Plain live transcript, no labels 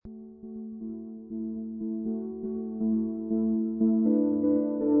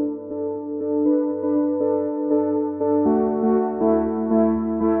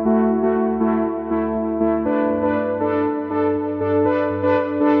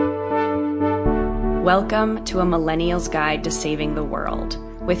Welcome to A Millennial's Guide to Saving the World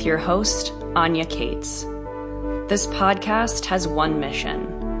with your host, Anya Cates. This podcast has one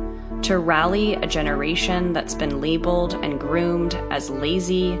mission: to rally a generation that's been labeled and groomed as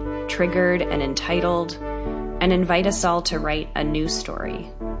lazy, triggered, and entitled, and invite us all to write a new story.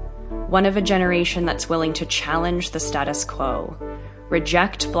 One of a generation that's willing to challenge the status quo,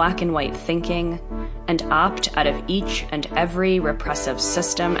 reject black and white thinking, and opt out of each and every repressive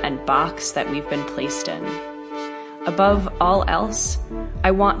system and box that we've been placed in. Above all else,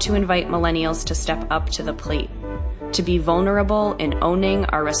 I want to invite millennials to step up to the plate, to be vulnerable in owning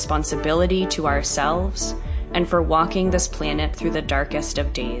our responsibility to ourselves and for walking this planet through the darkest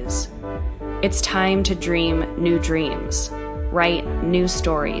of days. It's time to dream new dreams, write new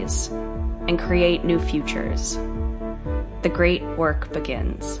stories, and create new futures. The great work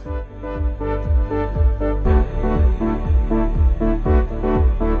begins.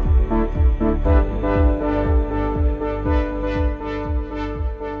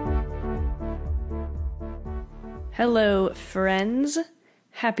 Hello, friends.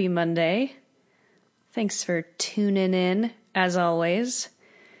 Happy Monday. Thanks for tuning in, as always.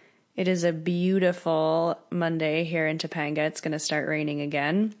 It is a beautiful Monday here in Topanga. It's going to start raining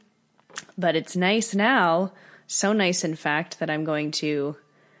again, but it's nice now. So nice, in fact, that I'm going to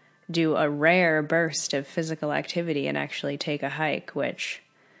do a rare burst of physical activity and actually take a hike, which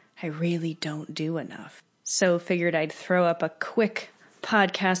I really don't do enough. So figured I'd throw up a quick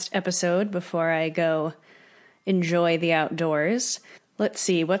podcast episode before I go enjoy the outdoors. Let's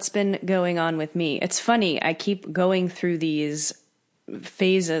see, what's been going on with me? It's funny, I keep going through these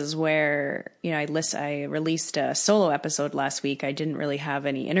phases where, I released a solo episode last week. I didn't really have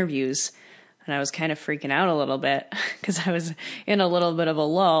any interviews, and I was kind of freaking out a little bit because I was in a little bit of a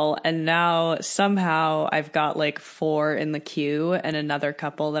lull, and now somehow I've got like 4 in the queue and another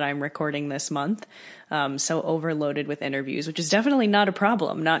couple that I'm recording this month. So overloaded with interviews, which is definitely not a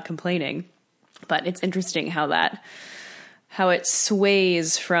problem, not complaining. But it's interesting how it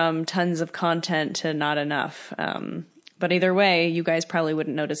sways from tons of content to not enough. But either way, you guys probably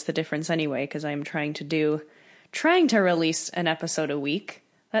wouldn't notice the difference anyway, because I'm trying to release an episode a week.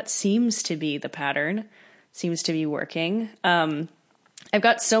 That seems to be the pattern, seems to be working. I've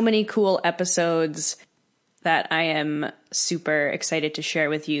got so many cool episodes that I am super excited to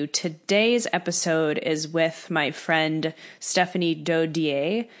share with you. Today's episode is with my friend Stephanie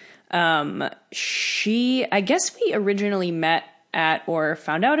Dodier. I guess we originally met at or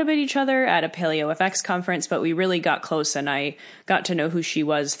found out about each other at a PaleoFX conference, but we really got close and I got to know who she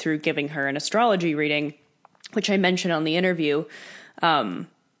was through giving her an astrology reading, which I mentioned on the interview. I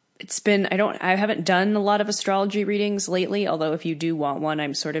haven't done a lot of astrology readings lately, although if you do want one,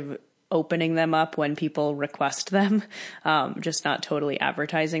 I'm sort of opening them up when people request them, just not totally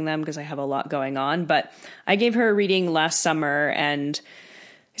advertising them because I have a lot going on. But I gave her a reading last summer, and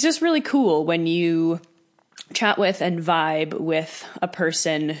it's just really cool when you chat with and vibe with a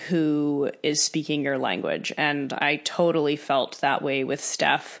person who is speaking your language. And I totally felt that way with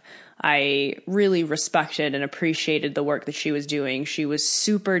Steph. I really respected and appreciated the work that she was doing. She was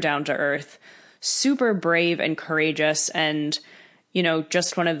super down to earth, super brave and courageous, and,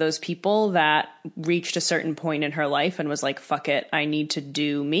 just one of those people that reached a certain point in her life and was like, fuck it, I need to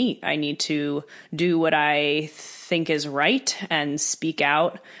do me. I need to do what I think is right and speak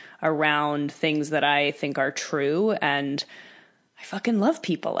out around things that I think are true. And I fucking love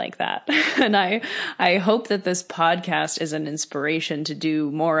people like that. And I hope that this podcast is an inspiration to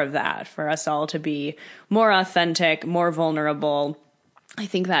do more of that, for us all to be more authentic, more vulnerable. I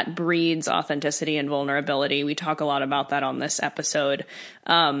think that breeds authenticity and vulnerability. We talk a lot about that on this episode.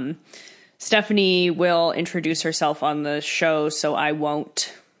 Stephanie will introduce herself on the show, so I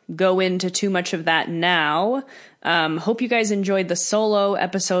won't go into too much of that now. Hope you guys enjoyed the solo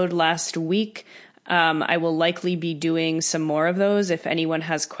episode last week. I will likely be doing some more of those. If anyone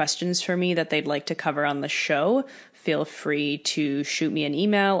has questions for me that they'd like to cover on the show, feel free to shoot me an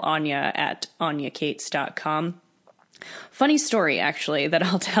email, anya@anyacates.com. Funny story, actually, that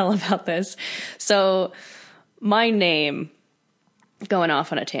I'll tell about this. So my name, going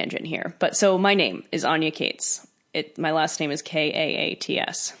off on a tangent here, so my name is Anya Cates. My last name is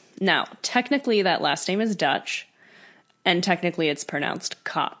Kaats. Now, technically that last name is Dutch, and technically it's pronounced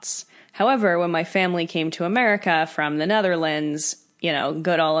Kaats. However, when my family came to America from the Netherlands,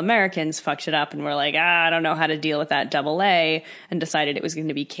 good old Americans fucked it up and were like, I don't know how to deal with that double A, and decided it was going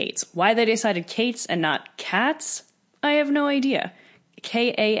to be Cates. Why they decided Cates and not Cats, I have no idea.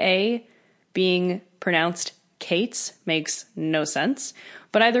 Kaa being pronounced Cates makes no sense.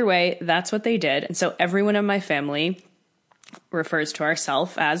 But either way, that's what they did. And so everyone in my family refers to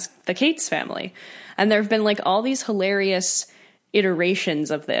ourselves as the Cates family. And there have been like all these hilarious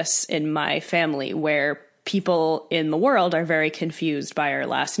iterations of this in my family where people in the world are very confused by our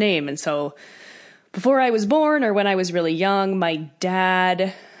last name. And so before I was born, or when I was really young, my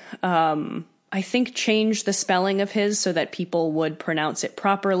dad, I think, changed the spelling of his so that people would pronounce it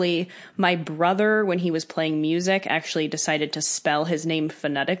properly. My brother, when he was playing music, actually decided to spell his name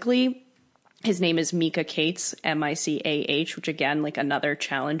phonetically. His name is Micah Cates, Micah, which again, like another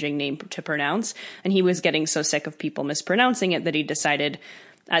challenging name to pronounce. And he was getting so sick of people mispronouncing it that he decided,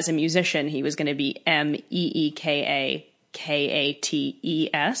 as a musician, he was going to be Meekakates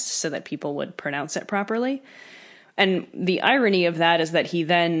so that people would pronounce it properly. And the irony of that is that he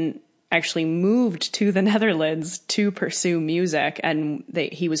then actually moved to the Netherlands to pursue music, and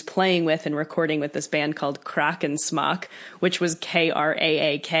he was playing with and recording with this band called Krakensmaak, which was KraakSmaak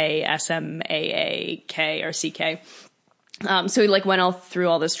or CK. So he like went all through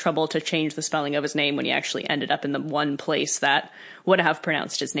all this trouble to change the spelling of his name when he actually ended up in the one place that would have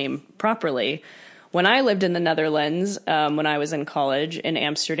pronounced his name properly. When I lived in the Netherlands, when I was in college in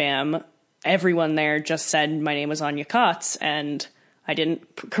Amsterdam, everyone there just said my name was Anja Katz, and I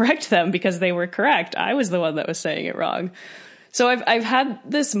didn't correct them because they were correct. I was the one that was saying it wrong. So I've had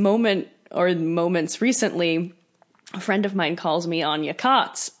this moment, or moments recently. A friend of mine calls me Anja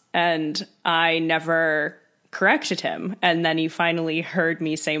Katz, and I never corrected him. And then he finally heard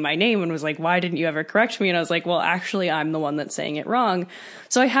me say my name and was like, why didn't you ever correct me? And I was like, well, actually, I'm the one that's saying it wrong.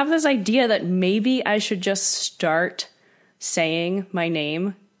 So I have this idea that maybe I should just start saying my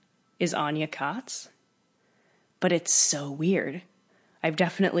name is Anja Katz. But it's so weird. I've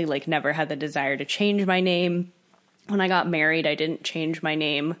definitely like never had the desire to change my name. When I got married, I didn't change my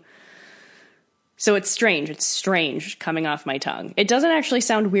name. So it's strange. It's strange coming off my tongue. It doesn't actually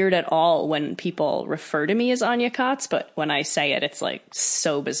sound weird at all when people refer to me as Anja Katz, but when I say it, it's like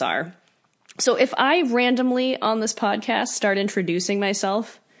so bizarre. So if I randomly on this podcast start introducing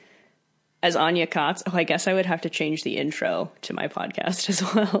myself as Anja Katz, I guess I would have to change the intro to my podcast as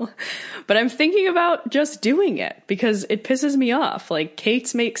well. But I'm thinking about just doing it because it pisses me off. Like,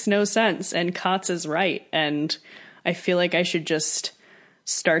 Cates makes no sense and Katz is right. And I feel like I should just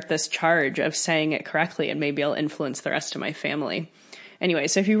start this charge of saying it correctly, and maybe I'll influence the rest of my family. Anyway,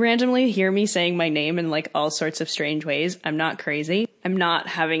 so if you randomly hear me saying my name in like all sorts of strange ways, I'm not crazy. I'm not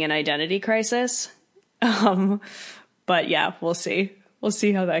having an identity crisis. But yeah, we'll see. We'll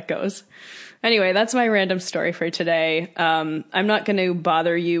see how that goes. Anyway, that's my random story for today. I'm not going to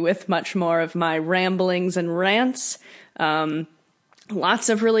bother you with much more of my ramblings and rants. Lots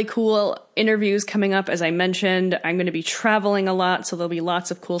of really cool interviews coming up. As I mentioned, I'm going to be traveling a lot, so there'll be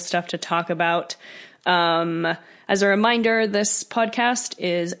lots of cool stuff to talk about. As a reminder, this podcast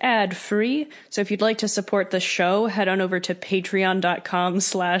is ad-free, so if you'd like to support the show, head on over to patreon.com/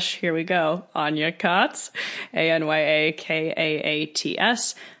 here we go, Anja Katz, ANYAKAATS.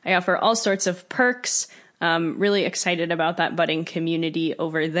 I offer all sorts of perks. Really excited about that budding community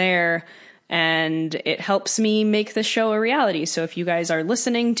over there, and it helps me make the show a reality. So if you guys are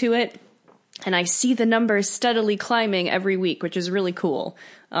listening to it, and I see the numbers steadily climbing every week, which is really cool.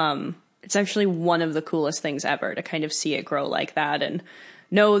 It's actually one of the coolest things ever to kind of see it grow like that and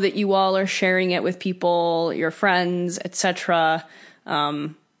know that you all are sharing it with people, your friends, etc.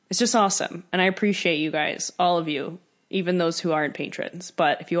 It's just awesome. And I appreciate you guys, all of you, even those who aren't patrons.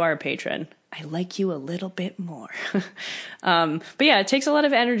 But if you are a patron, I like you a little bit more. But yeah, it takes a lot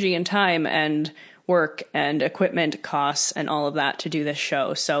of energy and time and work and equipment costs and all of that to do this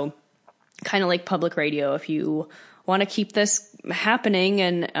show. So kind of like public radio, if you want to keep this happening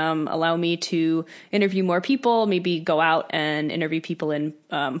and allow me to interview more people, maybe go out and interview people in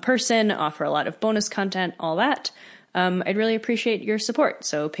person, offer a lot of bonus content, all that, I'd really appreciate your support.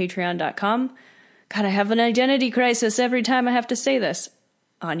 So patreon.com. God, I have an identity crisis every time I have to say this.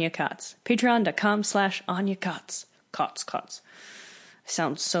 Anja Katz. Patreon.com/Anja Katz. Katz. I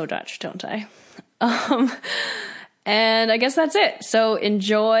sound so Dutch, don't I? And I guess that's it. So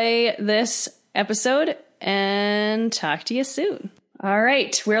enjoy this episode and talk to you soon. All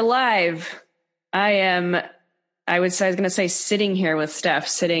right, we're live. I was going to say sitting here with Steph,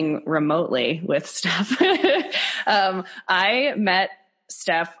 sitting remotely with Steph. I met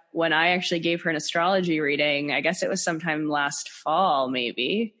Steph when I actually gave her an astrology reading. I guess it was sometime last fall,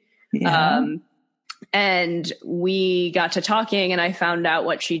 maybe. Yeah. And we got to talking and I found out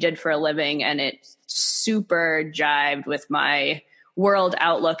what she did for a living, and it super jived with my world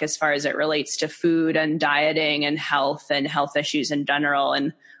outlook as far as it relates to food and dieting and health issues in general.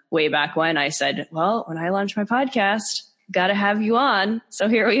 And way back when I said, well, when I launch my podcast, got to have you on. So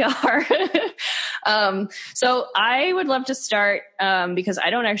here we are. So I would love to start because I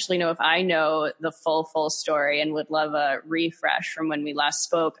don't actually know if I know the full story, and would love a refresh from when we last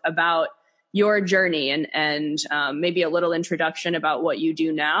spoke about your journey, and maybe a little introduction about what you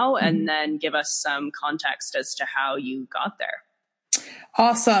do now, and then give us some context as to how you got there.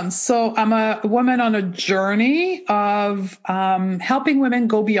 Awesome. So I'm a woman on a journey of helping women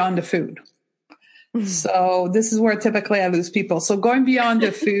go beyond the food. So this is where typically I lose people. So going beyond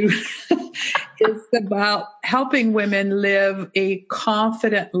the food is about helping women live a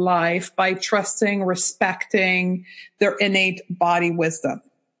confident life by trusting, respecting their innate body wisdom.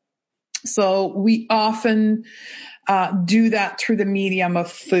 So we often do that through the medium of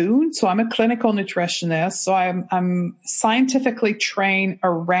food. So I'm a clinical nutritionist. So I'm scientifically trained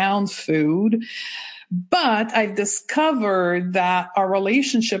around food. But I've discovered that our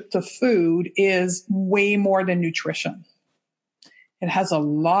relationship to food is way more than nutrition. It has a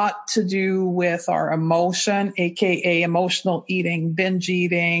lot to do with our emotion, aka emotional eating, binge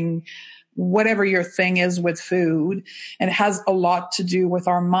eating, whatever your thing is with food. And it has a lot to do with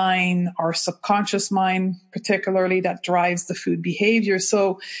our mind, our subconscious mind, particularly, that drives the food behavior.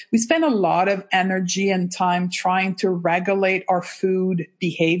 So we spend a lot of energy and time trying to regulate our food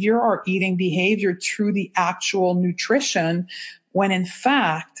behavior, our eating behavior through the actual nutrition, when in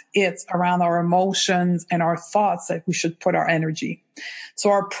fact it's around our emotions and our thoughts that we should put our energy. So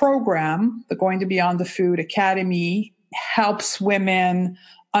our program, the Going to Beyond the Food Academy, helps women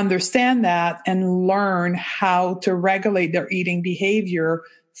understand that and learn how to regulate their eating behavior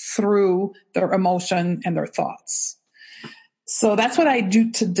through their emotion and their thoughts. So that's what I do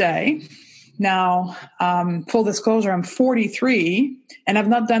today. Now, full disclosure, I'm 43 and I've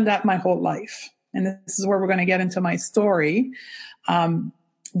not done that my whole life. And this is where we're going to get into my story.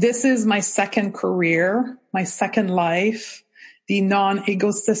 This is my second career, my second life, the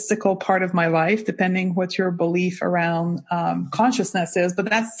non-egotistical part of my life, depending what your belief around consciousness is, but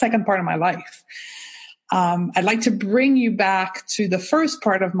that's the second part of my life. I'd like to bring you back to the first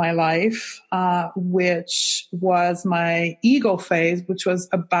part of my life, which was my ego phase, which was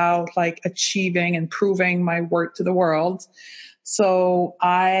about like achieving and proving my worth to the world. So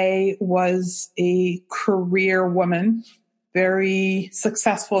I was a career woman, very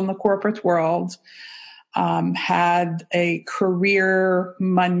successful in the corporate world. Had a career,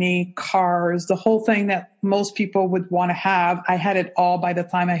 money, cars, the whole thing that most people would want to have. I had it all by the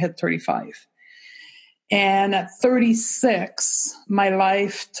time I hit 35. And at 36, my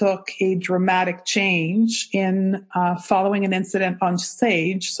life took a dramatic change in following an incident on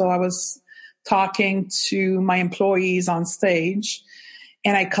stage. So I was talking to my employees on stage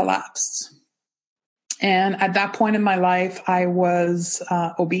and I collapsed. And at that point in my life, I was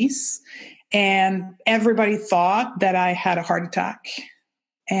obese. And everybody thought that I had a heart attack.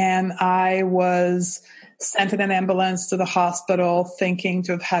 And I was sent in an ambulance to the hospital thinking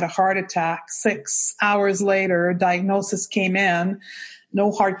to have had a heart attack. 6 hours later, diagnosis came in,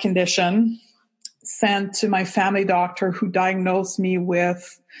 no heart condition, sent to my family doctor who diagnosed me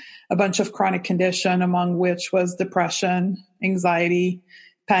with a bunch of chronic condition, among which was depression, anxiety,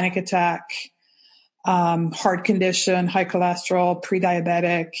 panic attack, heart condition, high cholesterol,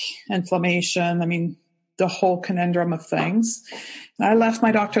 pre-diabetic, inflammation. I mean, the whole conundrum of things. And I left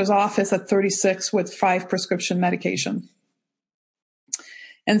my doctor's office at 36 with 5 prescription medication.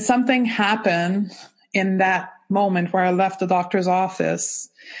 And something happened in that moment where I left the doctor's office.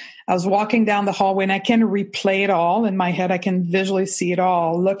 I was walking down the hallway and I can replay it all in my head. I can visually see it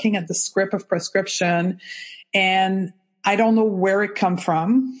all, looking at the script of prescription. And I don't know where it come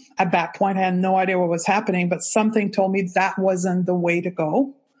from. At that point, I had no idea what was happening, but something told me that wasn't the way to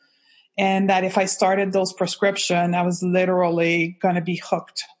go. And that if I started those prescriptions, I was literally going to be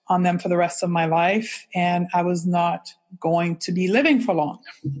hooked on them for the rest of my life. And I was not going to be living for long.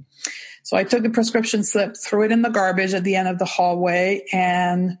 So I took the prescription slip, threw it in the garbage at the end of the hallway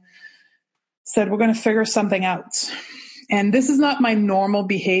and said, we're going to figure something out. And this is not my normal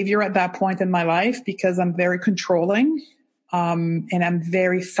behavior at that point in my life because I'm very controlling, and I'm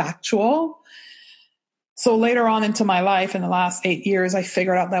very factual. So later on into my life, in the last 8 years, I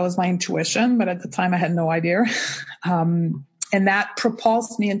figured out that was my intuition, but at the time I had no idea. And that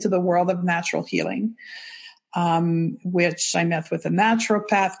propulsed me into the world of natural healing, which I met with a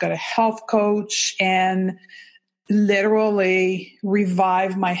naturopath, got a health coach, and literally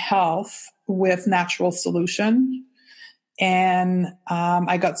revived my health with natural solution. And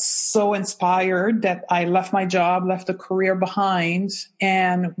I got so inspired that I left my job, left a career behind,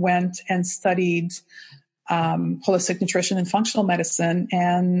 and went and studied holistic nutrition and functional medicine,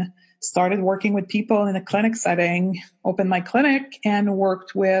 and started working with people in a clinic setting, opened my clinic, and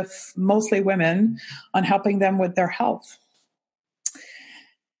worked with mostly women on helping them with their health.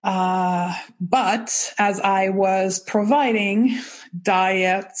 But as I was providing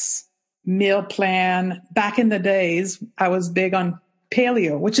diets, meal plan, back in the days, I was big on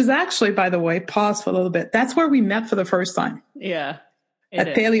paleo, which is actually, by the way, pause for a little bit. That's where we met for the first time. Yeah.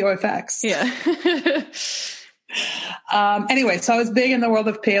 At Paleo FX. Yeah. Anyway, so I was big in the world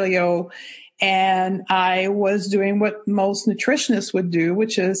of paleo, and I was doing what most nutritionists would do,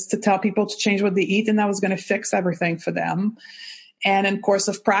 which is to tell people to change what they eat, and that was going to fix everything for them. And in course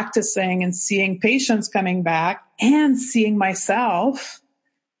of practicing and seeing patients coming back and seeing myself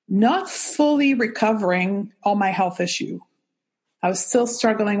not fully recovering all my health issue. I was still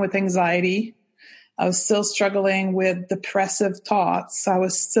struggling with anxiety. I was still struggling with depressive thoughts. I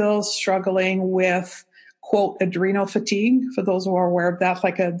was still struggling with, quote, adrenal fatigue, for those who are aware of that,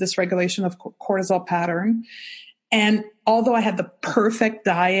 like a dysregulation of cortisol pattern. And although I had the perfect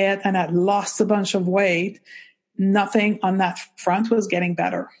diet and I'd lost a bunch of weight, nothing on that front was getting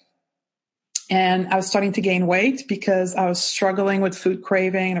better. And I was starting to gain weight because I was struggling with food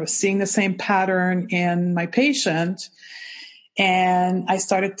craving. I was seeing the same pattern in my patient. And I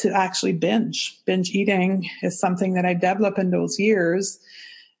started to actually binge. Binge eating is something that I developed in those years.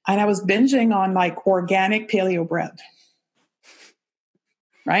 And I was binging on like organic paleo bread.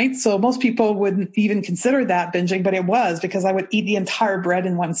 Right? So most people wouldn't even consider that binging, but it was, because I would eat the entire bread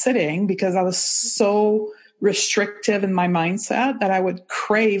in one sitting because I was so restrictive in my mindset that I would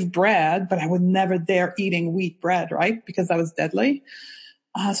crave bread, but I would never dare eating wheat bread, right? Because that was deadly.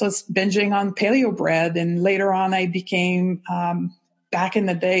 So it's binging on paleo bread. And later on, I became, back in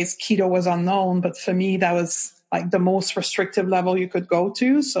the days, keto was unknown, but for me, that was like the most restrictive level you could go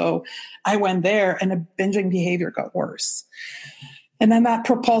to. So I went there, and the binging behavior got worse. And then that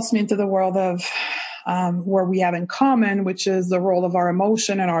propulsed me into the world of where we have in common, which is the role of our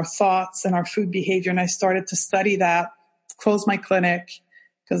emotion and our thoughts and our food behavior. And I started to study that, closed my clinic,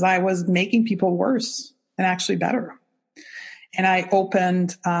 because I was making people worse and actually better. And I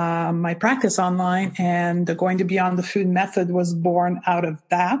opened my practice online, and the Going to Beyond the Food method was born out of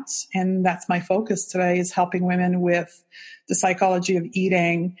that. And that's my focus today, is helping women with the psychology of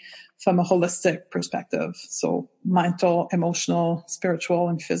eating from a holistic perspective. So mental, emotional, spiritual,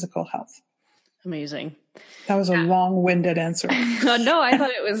 and physical health. Amazing. That was a long-winded answer. No, I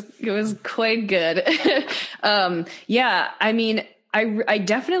thought it was quite good. Yeah, I mean, I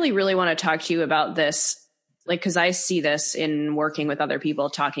definitely really want to talk to you about this, like, because I see this in working with other people,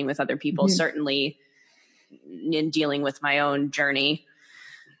 talking with other people, certainly in dealing with my own journey.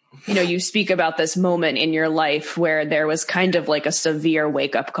 You know, you speak about this moment in your life where there was kind of like a severe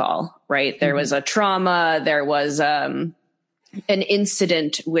wake-up call, right? There was a trauma, there was an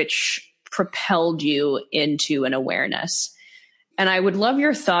incident which propelled you into an awareness. And I would love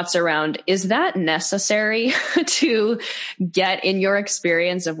your thoughts around, is that necessary to get in your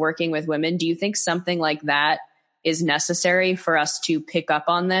experience of working with women? Do you think something like that is necessary for us to pick up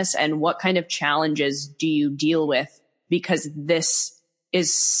on this? And what kind of challenges do you deal with? Because this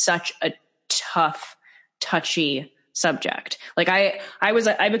is such a tough, touchy subject. Like I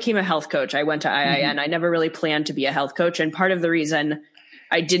became a health coach. I went to IIN. I never really planned to be a health coach. And part of the reason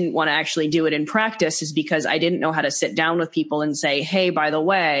I didn't want to actually do it in practice is because I didn't know how to sit down with people and say, hey, by the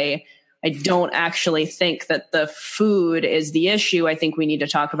way, I don't actually think that the food is the issue. I think we need to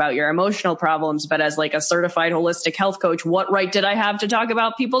talk about your emotional problems. But as like a certified holistic health coach, what right did I have to talk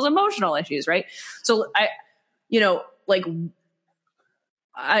about people's emotional issues? Right. So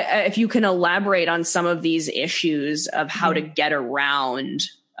if you can elaborate on some of these issues of how to get around,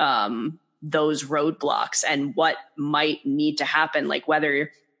 those roadblocks and what might need to happen, like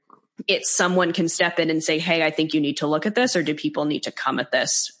whether it's someone can step in and say, hey, I think you need to look at this, or do people need to come at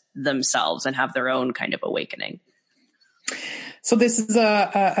this themselves and have their own kind of awakening? So this is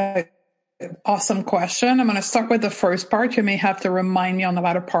a awesome question. I'm going to start with the first part. You may have to remind me on the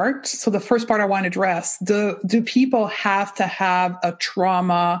latter part. So the first part I want to address, do people have to have a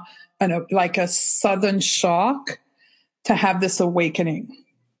trauma and like a sudden shock to have this awakening?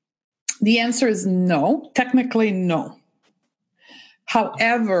 The answer is no. Technically, no.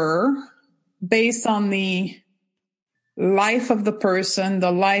 However, based on the life of the person,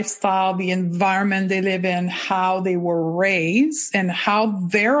 the lifestyle, the environment they live in, how they were raised, and how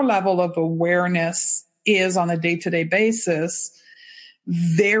their level of awareness is on a day-to-day basis,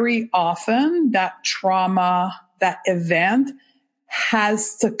 very often that trauma, that event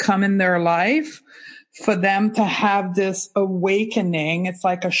has to come in their life for them to have this awakening. It's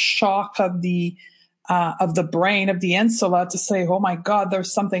like a shock of the of the brain, of the insula, to say, oh my God,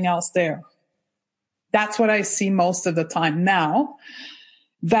 there's something else there. That's what I see most of the time. Now,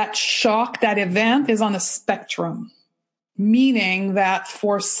 that shock, that event is on a spectrum, meaning that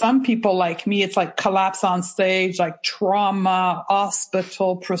for some people like me, it's like collapse on stage, like trauma,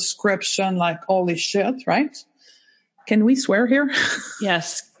 hospital, prescription, like holy shit, right? Can we swear here?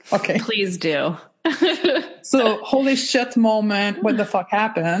 Yes. Okay. Please do. So holy shit moment, what the fuck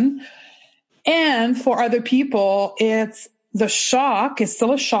happened? And for other people, it's the shock is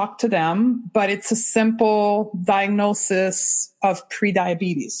still a shock to them, but it's a simple diagnosis of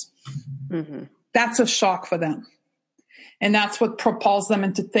prediabetes. Mm-hmm. That's a shock for them. And that's what propels them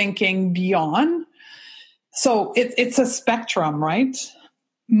into thinking beyond. So it's a spectrum, right?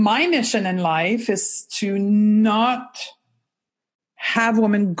 My mission in life is to not have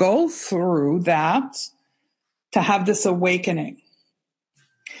women go through that, to have this awakening.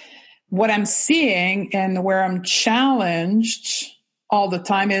 What I'm seeing and where I'm challenged all the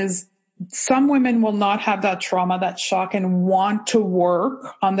time is some women will not have that trauma, that shock, and want to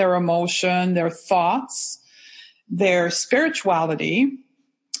work on their emotion, their thoughts, their spirituality.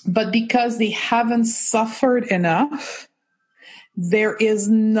 But because they haven't suffered enough, there is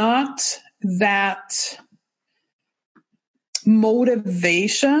not that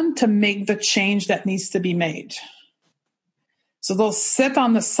motivation to make the change that needs to be made. So they'll sit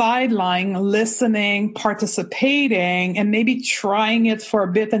on the sideline, listening, participating, and maybe trying it for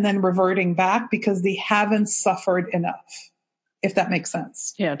a bit and then reverting back because they haven't suffered enough, if that makes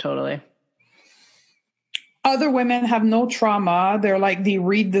sense. Yeah, totally. Other women have no trauma. They're like, they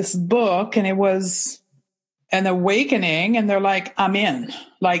read this book and it was an awakening and they're like, I'm in.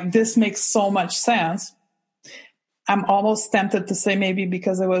 Like, this makes so much sense. I'm almost tempted to say maybe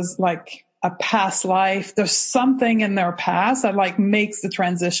because it was like a past life. There's something in their past that like makes the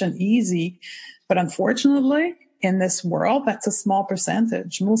transition easy. But unfortunately, in this world, that's a small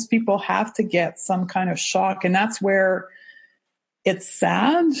percentage. Most people have to get some kind of shock. And that's where it's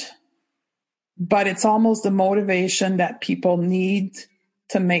sad, but it's almost the motivation that people need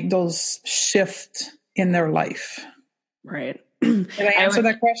to make those shift in their life. Right. Did I answer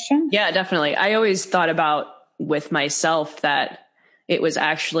that question? Yeah, definitely. I always thought about with myself that it was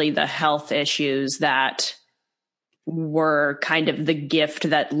actually the health issues that were kind of the gift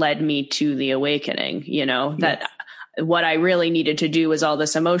that led me to the awakening, you know, that what I really needed to do was all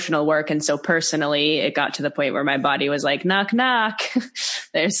this emotional work. And so personally, it got to the point where my body was like, knock, knock,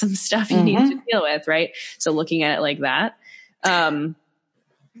 there's some stuff you need to deal with. Right. So looking at it like that. The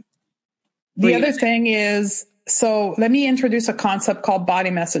other thing is, so let me introduce a concept called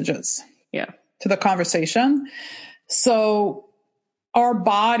body messages to the conversation. So our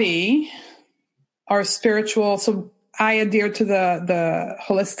body, our spiritual, so I adhere to the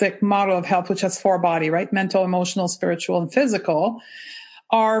holistic model of health, which has 4 bodies, right? Mental, emotional, spiritual, and physical.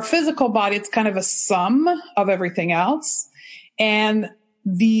 Our physical body, it's kind of a sum of everything else. And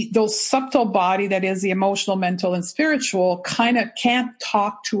those subtle body that is the emotional, mental, and spiritual kind of can't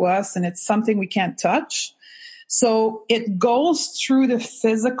talk to us, and it's something we can't touch. So it goes through the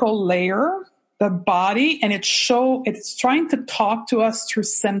physical layer, the body, and it's trying to talk to us through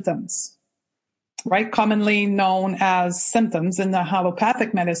symptoms, right? Commonly known as symptoms in the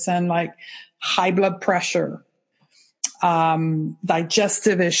allopathic medicine, like high blood pressure,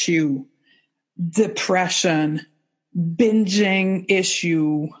 digestive issue, depression, binging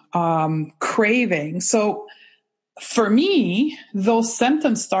issue, craving. So for me, those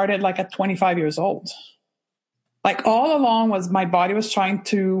symptoms started like at 25 years old. Like all along my body was trying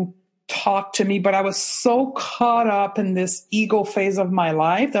to talk to me, but I was so caught up in this ego phase of my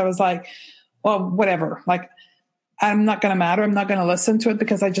life that I was like, well, whatever. Like, I'm not going to matter. I'm not going to listen to it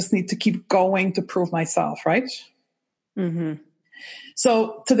because I just need to keep going to prove myself. Right. Mm-hmm.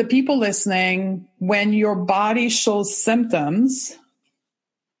 So to the people listening, when your body shows symptoms,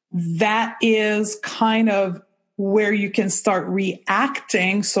 that is kind of where you can start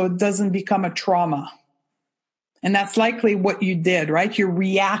reacting so it doesn't become a trauma. And that's likely what you did, right? You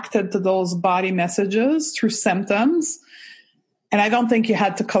reacted to those body messages through symptoms. And I don't think you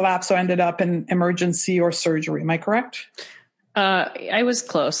had to collapse or ended up in emergency or surgery. Am I correct? I was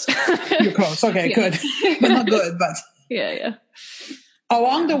close. You're close. Okay, good. But not good, but. Yeah.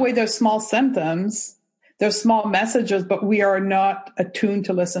 Along the way, there's small symptoms, there's small messages, but we are not attuned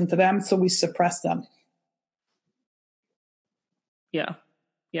to listen to them, so we suppress them. Yeah.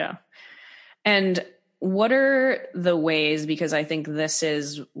 And what are the ways, because I think this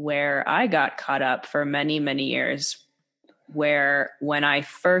is where I got caught up for many, many years, where when my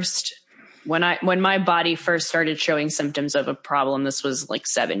body first started showing symptoms of a problem, this was like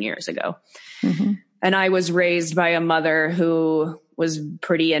 7 years ago. Mm-hmm. And I was raised by a mother who was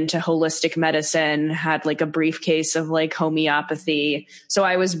pretty into holistic medicine, had like a briefcase of like homeopathy. So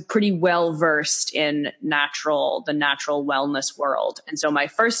I was pretty well versed in the natural wellness world. And so my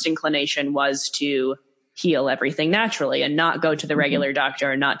first inclination was to heal everything naturally and not go to the regular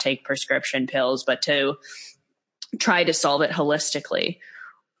doctor and not take prescription pills, but to try to solve it holistically.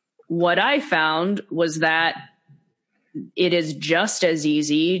 What I found was that it is just as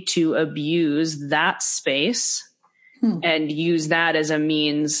easy to abuse that space and use that as a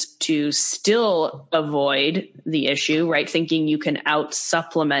means to still avoid the issue, right? Thinking you can out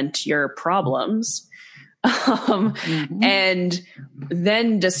supplement your problems. And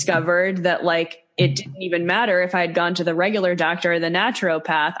then discovered that like, it didn't even matter if I had gone to the regular doctor or the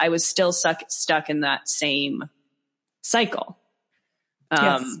naturopath, I was still stuck in that same cycle.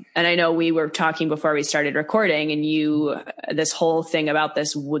 Yes. And I know we were talking before we started recording and this whole thing about the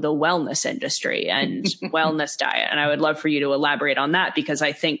wellness industry and wellness diet. And I would love for you to elaborate on that, because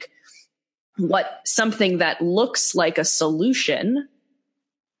I think something that looks like a solution,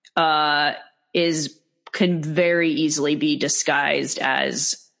 can very easily be disguised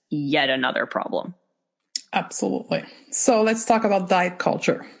as yet another problem. Absolutely. So let's talk about diet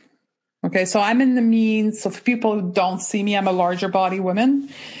culture. Okay, so I'm in the means. So for people who don't see me, I'm a larger body woman,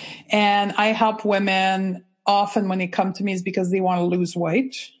 and I help women often when they come to me is because they want to lose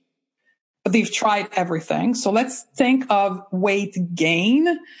weight, but they've tried everything. So let's think of weight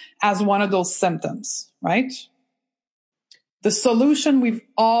gain as one of those symptoms, right? The solution we've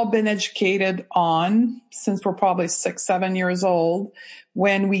all been educated on since we're probably 6, 7 years old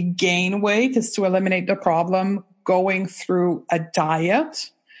when we gain weight is to eliminate the problem going through a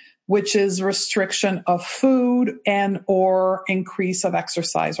diet, which is restriction of food and or increase of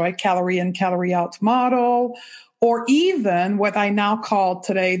exercise, right? Calorie in, calorie out model, or even what I now call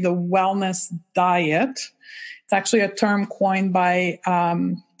today the wellness diet. It's actually a term coined by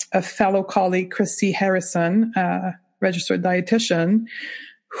a fellow colleague, Christy Harrison, registered dietitian,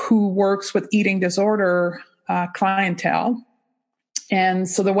 who works with eating disorder clientele. And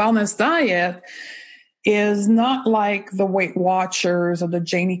so the wellness diet is not like the Weight Watchers or the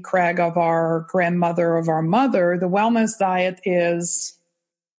Janie Craig of our grandmother, of our mother. The wellness diet is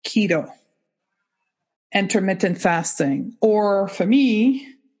keto, intermittent fasting, or for me,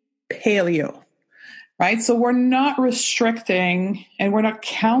 paleo, right? So we're not restricting and we're not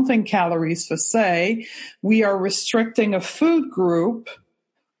counting calories per se. We are restricting a food group.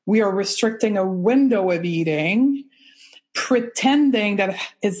 We are restricting a window of eating, pretending that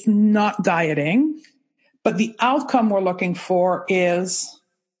it's not dieting. But the outcome we're looking for is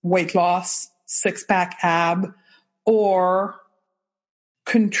weight loss, six-pack ab, or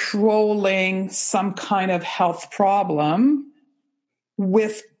controlling some kind of health problem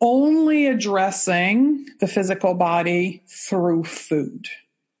with only addressing the physical body through food,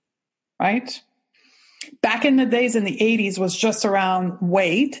 right? Back in the days in the 80s was just around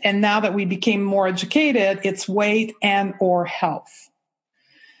weight. And now that we became more educated, it's weight and or health.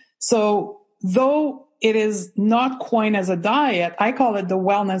 So though it is not coined as a diet, I call it the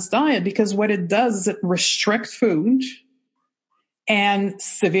wellness diet because what it does is it restricts food and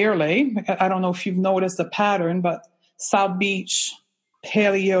severely. I don't know if you've noticed the pattern, but South Beach,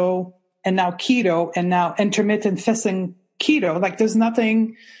 paleo, and now keto, and now intermittent fasting keto. Like there's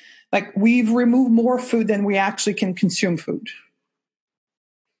nothing, like we've removed more food than we actually can consume food.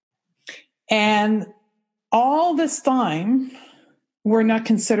 And all this time, we're not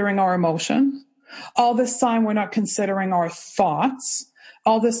considering our emotion. All this time, we're not considering our thoughts.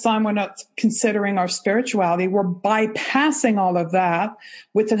 All this time, we're not considering our spirituality. We're bypassing all of that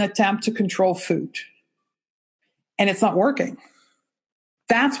with an attempt to control food. And it's not working.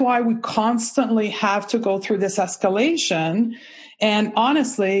 That's why we constantly have to go through this escalation. And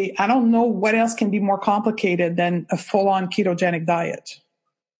honestly, I don't know what else can be more complicated than a full-on ketogenic diet.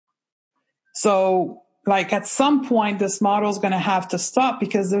 So, like at some point, this model is going to have to stop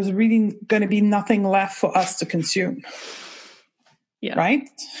because there's really going to be nothing left for us to consume. Yeah. Right?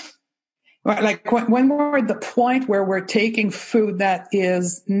 Like when we're at the point where we're taking food that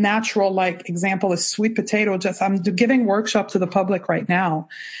is natural, like example is sweet potato. I'm giving workshop to the public right now,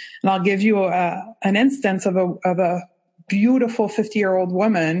 and I'll give you an instance of a beautiful 50-year-old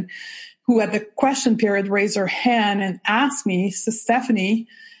woman who at the question period raised her hand and asked me, so Stephanie,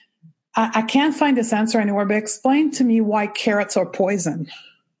 I can't find this answer anywhere, but explain to me why carrots are poison.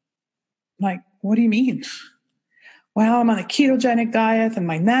 Like, what do you mean? Well, I'm on a ketogenic diet and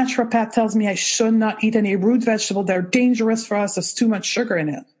my naturopath tells me I should not eat any root vegetable. They're dangerous for us. There's too much sugar in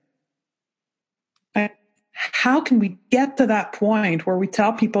it. how can we get to that point where we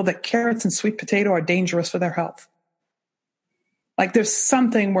tell people that carrots and sweet potato are dangerous for their health? Like there's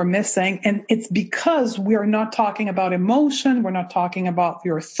something we're missing. And it's because we're not talking about emotion. We're not talking about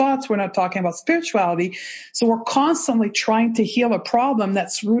your thoughts. We're not talking about spirituality. So we're constantly trying to heal a problem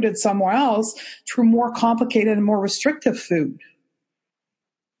that's rooted somewhere else through more complicated and more restrictive food.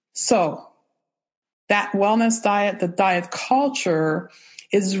 So that wellness diet, the diet culture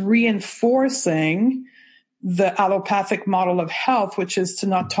is reinforcing the allopathic model of health, which is to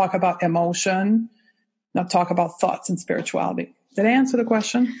not talk about emotion, not talk about thoughts and spirituality. Did I answer the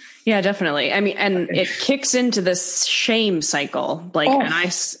question? Yeah, definitely. I mean, and it kicks into this shame cycle, like,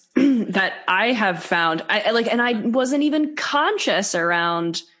 that I have found, and I wasn't even conscious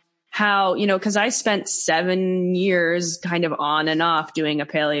around how, cause I spent 7 years kind of on and off doing a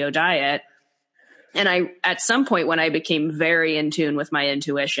paleo diet. And at some point when I became very in tune with my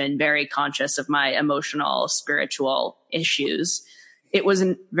intuition, very conscious of my emotional, spiritual issues, it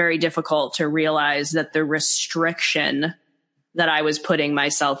wasn't very difficult to realize that the restriction that I was putting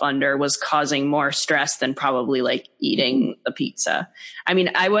myself under was causing more stress than probably like eating a pizza. I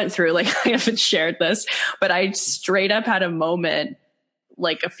mean, I went through, like, I haven't shared this, but I straight up had a moment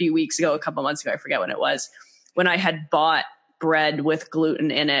like a few weeks ago, a couple months ago, I forget when it was, when I had bought bread with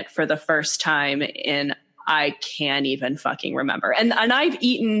gluten in it for the first time in, I can't even fucking remember. And I've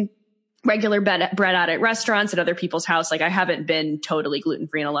eaten regular bread out at restaurants, at other people's house. Like I haven't been totally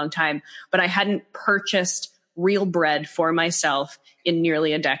gluten-free in a long time, but I hadn't purchased real bread for myself in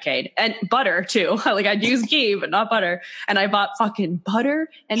nearly a decade. And butter too. Like I'd use ghee, but not butter. And I bought fucking butter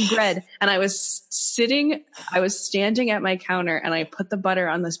and bread. And I was standing at my counter and I put the butter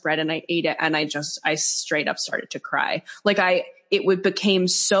on this bread and I ate it. And I straight up started to cry. Like it became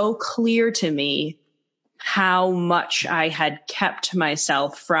so clear to me how much I had kept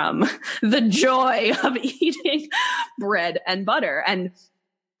myself from the joy of eating bread and butter. And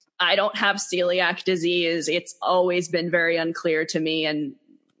I don't have celiac disease. It's always been very unclear to me. And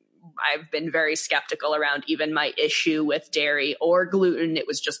I've been very skeptical around even my issue with dairy or gluten. It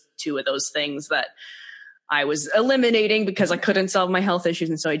was just two of those things that I was eliminating because I couldn't solve my health issues.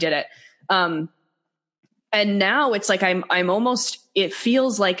 And so I did it. And now it's like I'm almost, it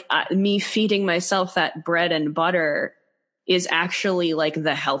feels like me feeding myself that bread and butter is actually like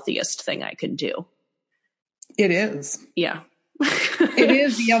the healthiest thing I can do. It is. Yeah. It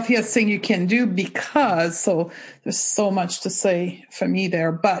is the healthiest thing you can do because, so there's so much to say for me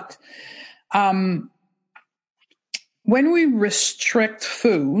there, but when we restrict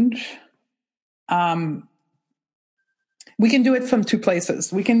food, we can do it from two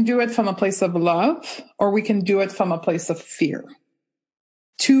places. We can do it from a place of love, or we can do it from a place of fear.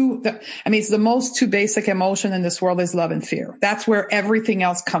 It's the most two basic emotion in this world is love and fear. That's where everything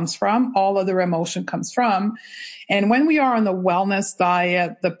else comes from. All other emotion comes from. And when we are on the wellness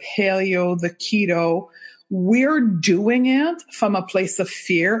diet, the paleo, the keto, we're doing it from a place of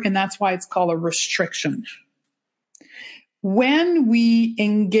fear. And that's why it's called a restriction. When we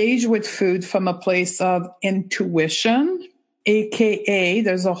engage with food from a place of intuition, AKA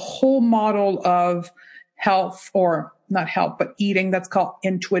there's a whole model of health, or not health, but eating, that's called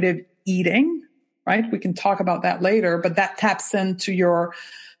intuitive eating, right? We can talk about that later, but that taps into your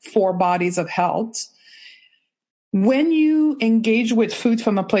 4 bodies of health. When you engage with food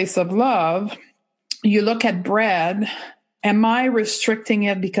from a place of love, you look at bread. Am I restricting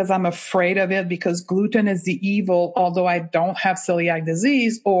it because I'm afraid of it, because gluten is the evil, although I don't have celiac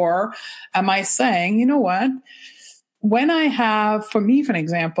disease? Or am I saying, you know what? When I have, for me, for an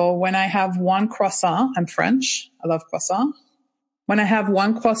example, when I have one croissant, I'm French, I love croissant. When I have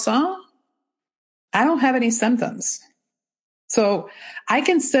one croissant, I don't have any symptoms. So I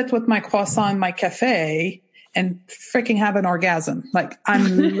can sit with my croissant in my cafe and freaking have an orgasm. Like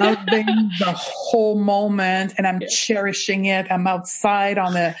I'm loving the whole moment and I'm cherishing it. I'm outside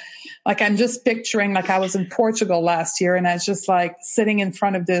I'm just picturing like I was in Portugal last year and I was just like sitting in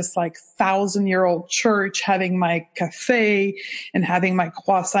front of this like 1,000-year-old church, having my cafe and having my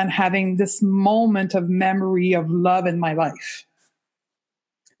croissant, having this moment of memory of love in my life.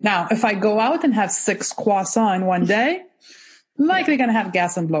 Now, if I go out and have 6 croissants in one day, I'm likely going to have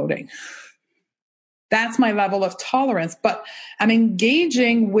gas and bloating. That's my level of tolerance, but I'm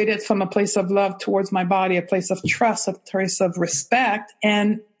engaging with it from a place of love towards my body, a place of trust, a place of respect,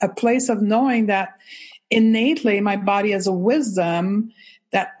 and a place of knowing that innately my body has a wisdom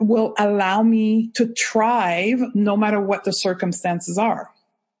that will allow me to thrive no matter what the circumstances are.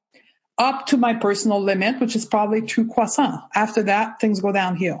 Up to my personal limit, which is probably 2 croissants. After that, things go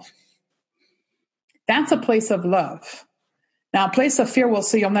downhill. That's a place of love. Now, a place of fear will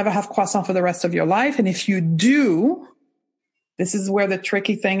say you'll never have croissant for the rest of your life. And if you do, this is where the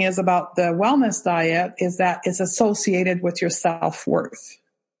tricky thing is about the wellness diet, is that it's associated with your self-worth.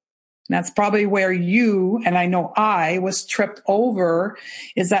 And that's probably where you, and I know I was tripped over,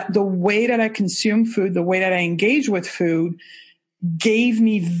 is that the way that I consume food, the way that I engage with food gave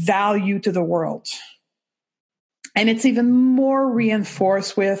me value to the world. And it's even more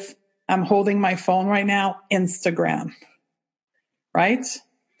reinforced with, I'm holding my phone right now, Instagram. Right?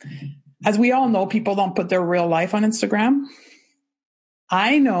 As we all know, people don't put their real life on Instagram.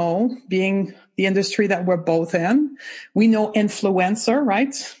 I know, being the industry that we're both in, we know influencer,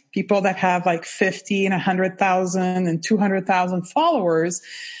 right? People that have like 50 and 100,000 and 200,000 followers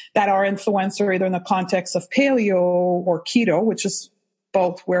that are influencer either in the context of paleo or keto, which is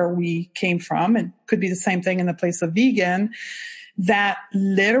both where we came from, and could be the same thing in the place of vegan, that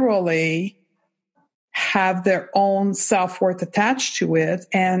literally have their own self-worth attached to it.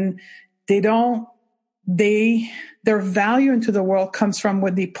 And their value into the world comes from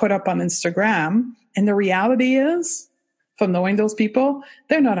what they put up on Instagram. And the reality is, from knowing those people,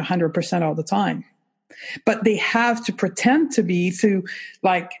 they're not 100% all the time. But they have to pretend to be, to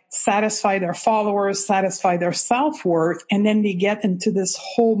like satisfy their followers, satisfy their self-worth. And then they get into this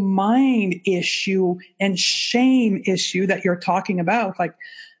whole mind issue and shame issue that you're talking about. Like,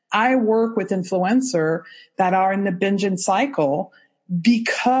 I work with influencers that are in the binging cycle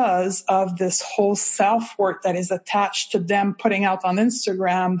because of this whole self-worth that is attached to them putting out on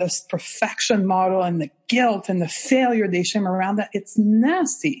Instagram, this perfection model and the guilt and the failure they shame around that. It's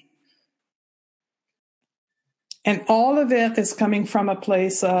nasty. And all of it is coming from a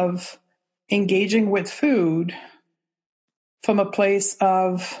place of engaging with food, from a place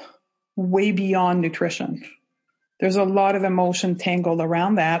of way beyond nutrition. There's a lot of emotion tangled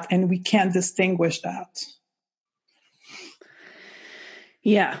around that, and we can't distinguish that.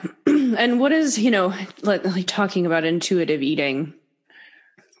 Yeah. And what is, like talking about intuitive eating,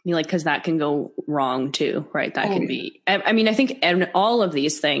 because that can go wrong too, right? That can be, I mean, I think all of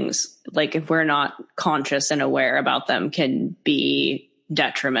these things, like if we're not conscious and aware about them, can be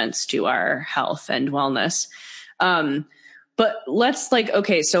detriments to our health and wellness. But let's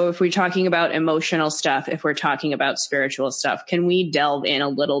okay, so if we're talking about emotional stuff, if we're talking about spiritual stuff, can we delve in a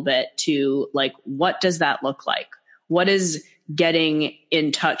little bit to what does that look like? What is getting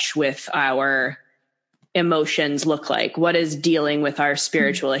in touch with our emotions look like? What is dealing with our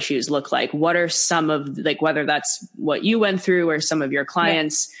spiritual issues look like? What are some of whether that's what you went through or some of your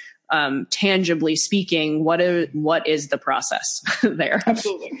clients, tangibly speaking, what is the process there?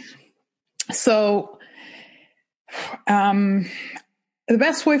 Absolutely. So, the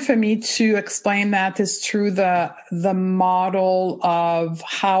best way for me to explain that is through the model of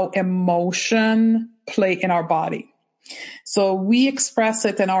how emotion play in our body. So we express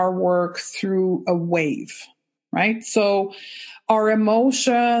it in our work through a wave, right? So our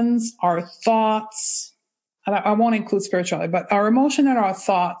emotions, our thoughts, I won't include spirituality, but our emotion and our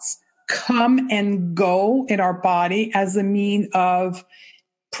thoughts come and go in our body as a mean of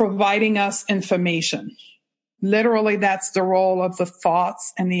providing us information. Literally, that's the role of the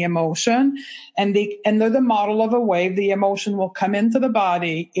thoughts and the emotion. And they're the model of a wave. The emotion will come into the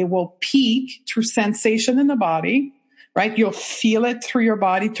body. It will peak through sensation in the body, right? You'll feel it through your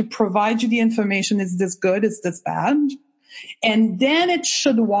body to provide you the information. Is this good? Is this bad? And then it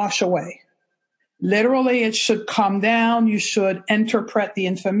should wash away. Literally, it should calm down. You should interpret the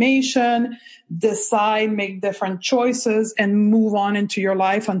information, decide, make different choices, and move on into your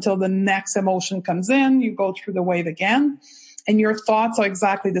life until the next emotion comes in. You go through the wave again, and your thoughts are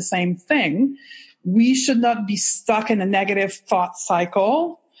exactly the same thing. We should not be stuck in a negative thought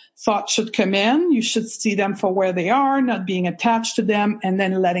cycle. Thoughts should come in. You should see them for where they are, not being attached to them, and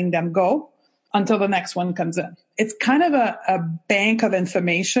then letting them go until the next one comes in. It's kind of a bank of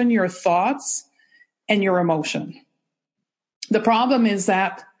information, your thoughts and your emotion. The problem is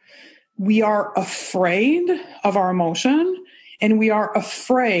that we are afraid of our emotion, and we are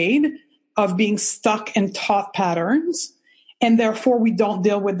afraid of being stuck in thought patterns, and therefore we don't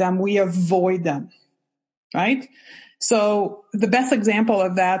deal with them. We avoid them, right? So the best example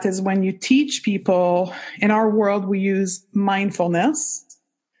of that is when you teach people. In our world, we use mindfulness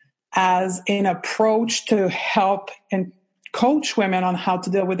as an approach to help and coach women on how to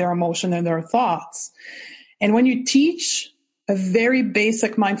deal with their emotion and their thoughts. And when you teach a very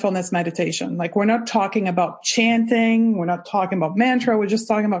basic mindfulness meditation, we're not talking about chanting, we're not talking about mantra, we're just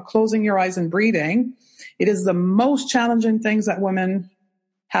talking about closing your eyes and breathing. It is the most challenging things that women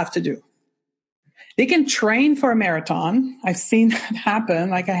have to do. They can train for a marathon. I've seen that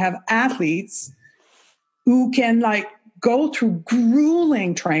happen. I have athletes who can go through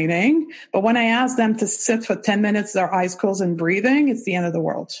grueling training. But when I ask them to sit for 10 minutes, their eyes closed and breathing, it's the end of the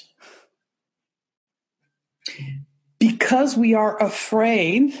world. Because we are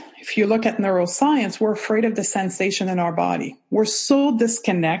afraid, if you look at neuroscience, we're afraid of the sensation in our body. We're so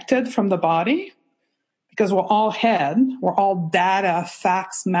disconnected from the body because we're all head, we're all data,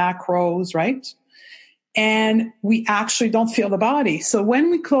 facts, macros, right? And we actually don't feel the body. So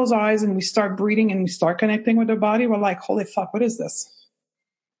when we close our eyes and we start breathing and we start connecting with the body, we're like, holy fuck, what is this?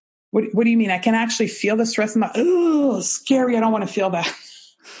 What do you mean? I can actually feel the stress in my, oh, scary. I don't want to feel that.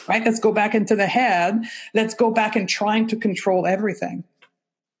 Right? Let's go back into the head. Let's go back and trying to control everything.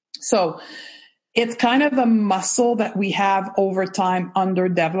 So it's kind of a muscle that we have over time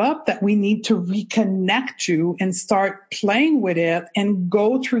underdeveloped that we need to reconnect to and start playing with it and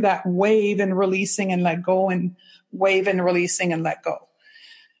go through that wave and releasing and let go and wave and releasing and let go.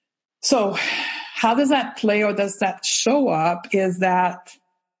 So how does that play or does that show up is that,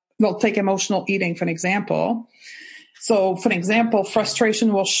 well, take emotional eating for an example. So for an example,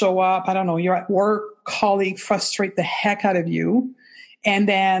 frustration will show up. I don't know, you're at work, colleague frustrate the heck out of you. And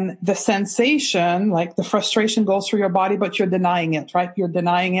then the sensation, like the frustration goes through your body, but you're denying it, right? You're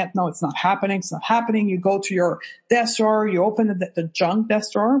denying it. No, it's not happening. It's not happening. You go to your desk drawer, you open the junk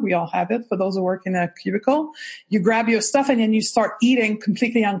desk drawer. We all have it for those who work in a cubicle. You grab your stuff and then you start eating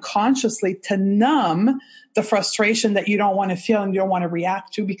completely unconsciously to numb the frustration that you don't want to feel and you don't want to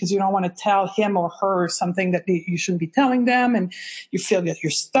react to because you don't want to tell him or her something that you shouldn't be telling them. And you feel that you're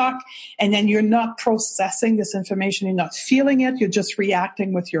stuck and then you're not processing this information. You're not feeling it. You're just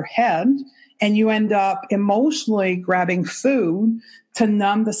reacting with your head and you end up emotionally grabbing food to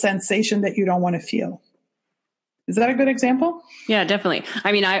numb the sensation that you don't want to feel. Is that a good example? Yeah, definitely.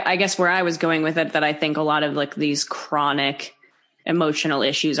 I mean, I guess where I was going with it, that I think a lot of like these chronic emotional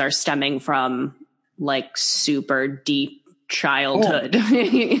issues are stemming from like super deep childhood. Oh.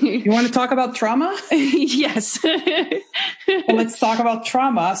 You want to talk about trauma? Yes. Well, let's talk about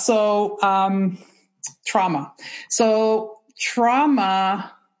trauma. So,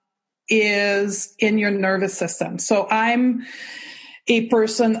 trauma is in your nervous system. So I'm a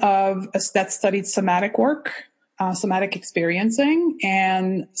person that studied somatic work, somatic experiencing.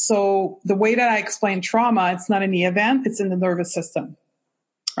 And so the way that I explain trauma, it's not in the event, it's in the nervous system,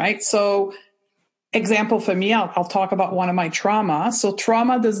 right? So example for me, I'll talk about one of my trauma. So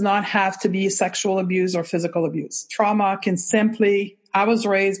trauma does not have to be sexual abuse or physical abuse. Trauma can simply, I was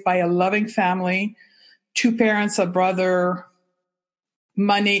raised by a loving family, 2 parents, a brother,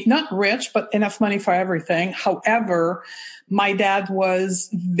 money, not rich, but enough money for everything. However, my dad was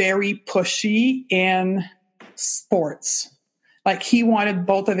very pushy in sports. Like he wanted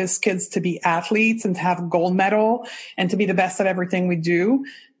both of his kids to be athletes and to have gold medal and to be the best at everything we do.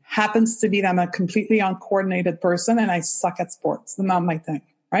 Happens to be that I'm a completely uncoordinated person and I suck at sports. That's not my thing,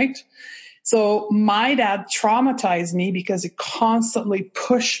 right? So my dad traumatized me because he constantly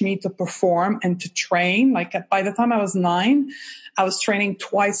pushed me to perform and to train. Like by the time I was 9, I was training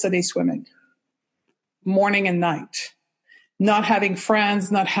twice a day swimming, morning and night. Not having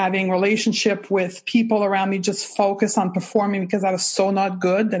friends, not having relationship with people around me, just focus on performing because I was so not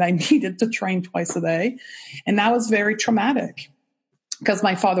good that I needed to train twice a day. And that was very traumatic because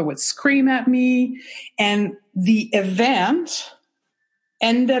my father would scream at me. And the event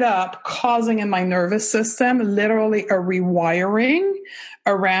ended up causing in my nervous system literally a rewiring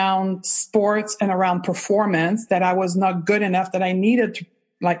around sports and around performance that I was not good enough, that I needed to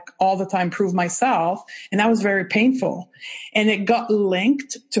like all the time prove myself. And that was very painful. And it got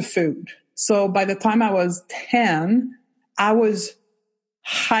linked to food. So by the time I was 10, I was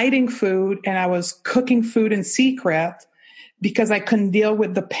hiding food and I was cooking food in secret because I couldn't deal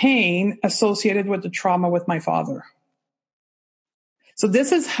with the pain associated with the trauma with my father. So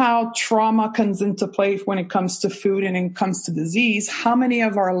this is how trauma comes into play when it comes to food and it comes to disease. How many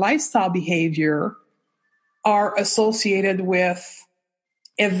of our lifestyle behavior are associated with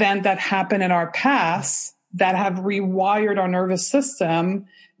events that happen in our past that have rewired our nervous system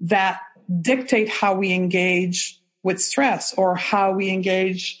that dictate how we engage with stress or how we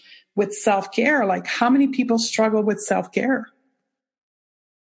engage with self-care? Like how many people struggle with self-care?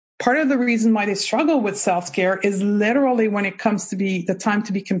 Part of the reason why they struggle with self-care is literally when it comes to be the time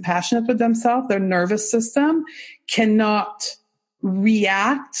to be compassionate with themselves, their nervous system cannot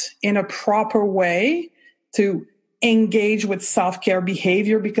react in a proper way to engage with self-care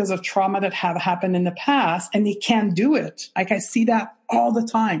behavior because of trauma that have happened in the past, and they can't do it. Like I see that all the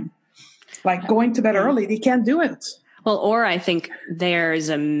time. Like going to bed early, they can't do it. Well, or I think there's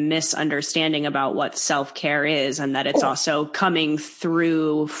a misunderstanding about what self-care is, and that it's also coming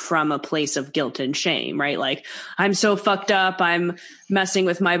through from a place of guilt and shame, right? Like, I'm so fucked up. I'm messing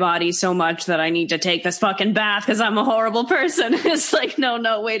with my body so much that I need to take this fucking bath because I'm a horrible person. It's like,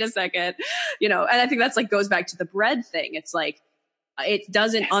 no, wait a second. And I think that's like goes back to the bread thing. It's like, it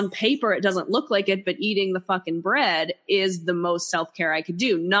doesn't on paper, it doesn't look like it, but eating the fucking bread is the most self-care I could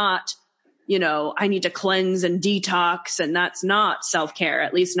do. Not, I need to cleanse and detox, and that's not self-care,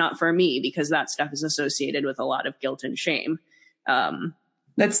 at least not for me, because that stuff is associated with a lot of guilt and shame.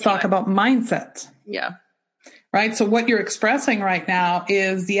 Let's talk about mindset. Yeah. Right. So what you're expressing right now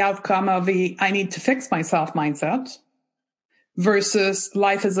is the outcome of the I need to fix myself mindset versus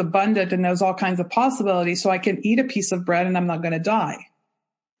life is abundant and there's all kinds of possibilities. So I can eat a piece of bread and I'm not going to die,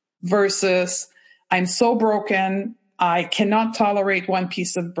 versus I'm so broken, I cannot tolerate one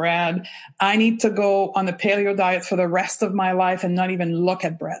piece of bread. I need to go on the paleo diet for the rest of my life and not even look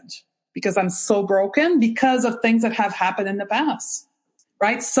at bread because I'm so broken because of things that have happened in the past,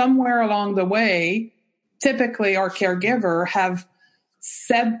 right? Somewhere along the way, typically our caregiver have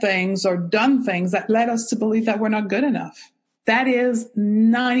said things or done things that led us to believe that we're not good enough. That is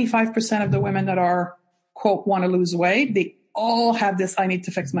 95% of the women that are, quote, want to lose weight. They all have this I need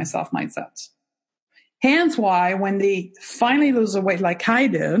to fix myself mindset. Hence why when they finally lose the weight like I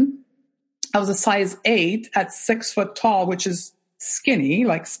did, I was a size 8 at 6 foot tall, which is skinny,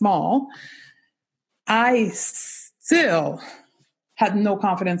 like small. I still had no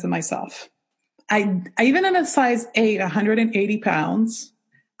confidence in myself. I even in a size 8, 180 pounds,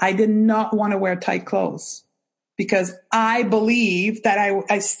 I did not want to wear tight clothes because I believed that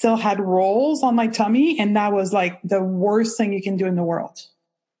I still had rolls on my tummy, and that was like the worst thing you can do in the world.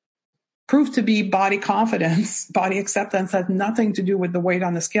 Proved to be body confidence, body acceptance has nothing to do with the weight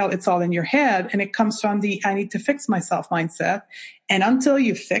on the scale. It's all in your head, and it comes from the I need to fix myself mindset. And until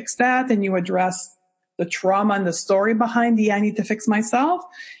you fix that and you address the trauma and the story behind the I need to fix myself,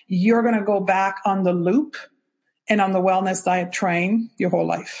 you're going to go back on the loop and on the wellness diet train your whole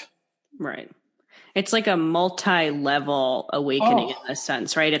life. Right. It's like a multi-level awakening in a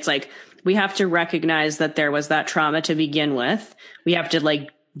sense, right? It's like we have to recognize that there was that trauma to begin with. We have to like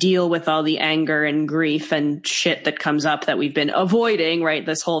deal with all the anger and grief and shit that comes up that we've been avoiding, right,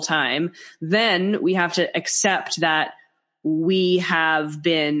 this whole time. Then we have to accept that we have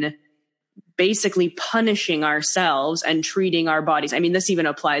been basically punishing ourselves and treating our bodies. I mean, this even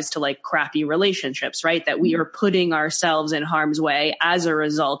applies to like crappy relationships, right? That we are putting ourselves in harm's way as a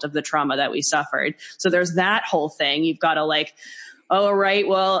result of the trauma that we suffered. So there's that whole thing. You've got to like, oh, right,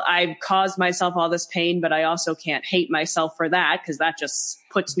 well, I've caused myself all this pain, but I also can't hate myself for that because that just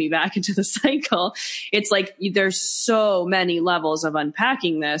puts me back into the cycle. It's like there's so many levels of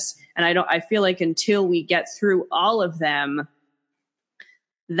unpacking this. And I feel like until we get through all of them,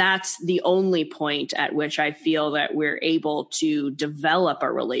 that's the only point at which I feel that we're able to develop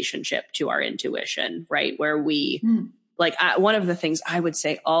a relationship to our intuition, right? Where we, one of the things I would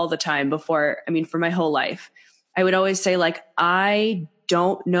say all the time before, for my whole life, I would always say like, I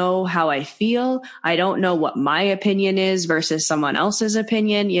don't know how I feel. I don't know what my opinion is versus someone else's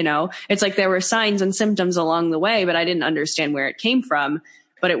opinion. It's like there were signs and symptoms along the way, but I didn't understand where it came from.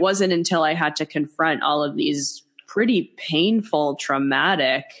 But it wasn't until I had to confront all of these pretty painful,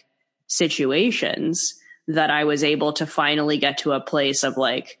 traumatic situations that I was able to finally get to a place of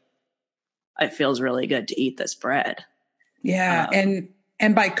like, it feels really good to eat this bread. Yeah.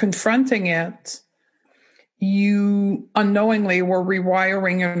 And by confronting it, you unknowingly were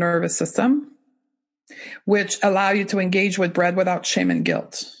rewiring your nervous system, which allow you to engage with bread without shame and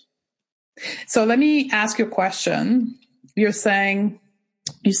guilt. So let me ask you a question. You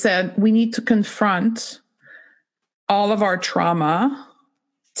said we need to confront all of our trauma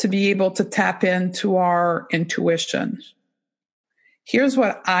to be able to tap into our intuition. Here's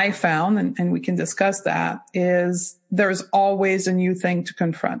what I found, and we can discuss that, is there's always a new thing to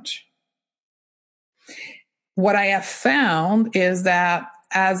confront. What I have found is that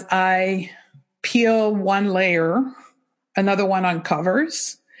as I peel one layer, another one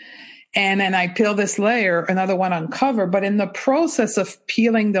uncovers. And then I peel this layer, another one uncovers. But in the process of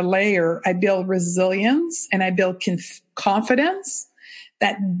peeling the layer, I build resilience and I build confidence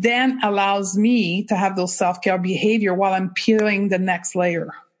that then allows me to have those self-care behavior while I'm peeling the next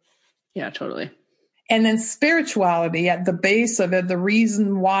layer. Yeah, totally. And then spirituality at the base of it, the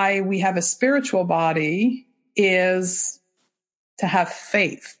reason why we have a spiritual body is to have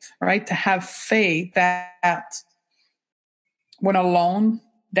faith, right? To have faith that when alone,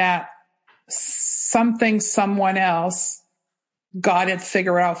 that something, someone else got it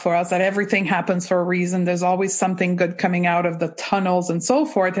figured out for us, that everything happens for a reason. There's always something good coming out of the tunnels and so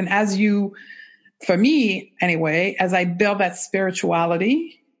forth. And for me anyway, as I build that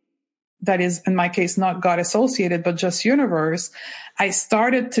spirituality, that is, in my case, not God associated, but just universe, I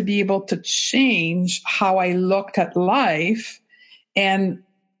started to be able to change how I looked at life and,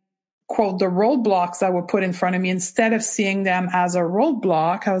 quote, the roadblocks that were put in front of me. Instead of seeing them as a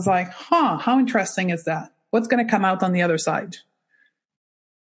roadblock, I was like, how interesting is that? What's going to come out on the other side?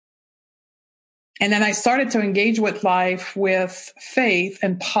 And then I started to engage with life with faith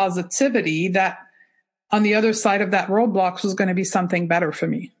and positivity that on the other side of that roadblocks was going to be something better for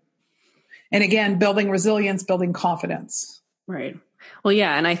me. And again, building resilience, building confidence. Right. Well,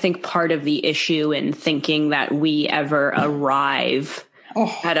 yeah. And I think part of the issue in thinking that we ever arrive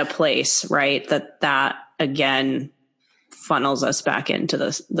at a place, right, that again funnels us back into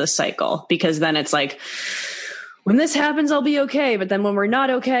the cycle, because then it's like, when this happens, I'll be okay. But then when we're not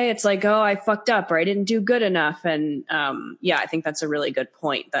okay, it's like, oh, I fucked up, or I didn't do good enough. And yeah, I think that's a really good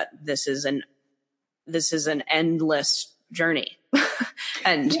point, that this is an endless journey.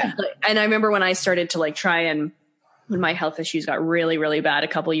 And I remember when I started to like try and, when my health issues got really, really bad a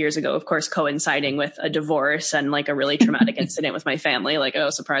couple of years ago, of course, coinciding with a divorce and like a really traumatic incident with my family, like, oh,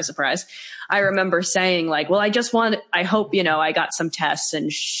 surprise, surprise. I remember saying like, well, I hope, I got some tests,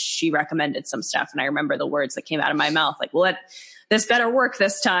 and she recommended some stuff. And I remember the words that came out of my mouth, like, well, this better work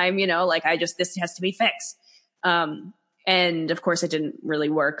this time, like this has to be fixed. And of course it didn't really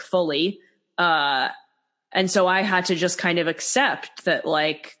work fully. And so I had to just kind of accept that,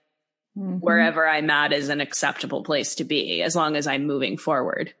 like, wherever I'm at is an acceptable place to be, as long as I'm moving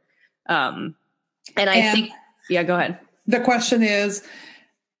forward. And I think, yeah, go ahead. The question is,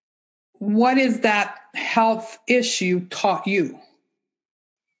 what is that health issue taught you?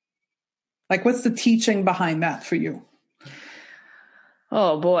 Like, what's the teaching behind that for you?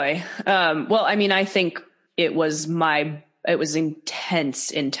 Oh boy. Well, I mean, I think it was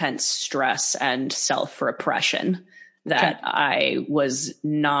intense stress and self-repression that I was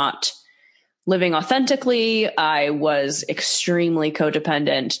not living authentically. I was extremely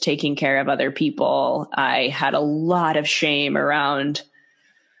codependent, taking care of other people. I had a lot of shame around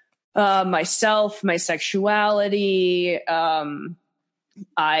myself, my sexuality. The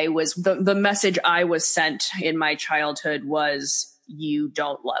message I was sent in my childhood was, you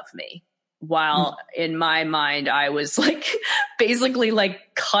don't love me. While in my mind, I was like basically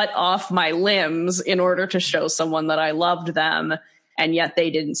like cut off my limbs in order to show someone that I loved them. And yet they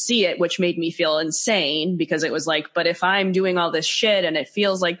didn't see it, which made me feel insane, because it was like, but if I'm doing all this shit and it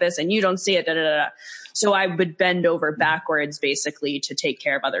feels like this and you don't see it, da, da, da. So I would bend over backwards basically to take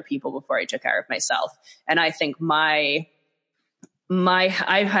care of other people before I took care of myself. And I think I've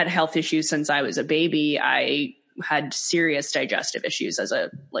had health issues since I was a baby. I had serious digestive issues as an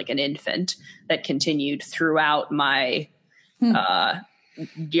infant that continued throughout my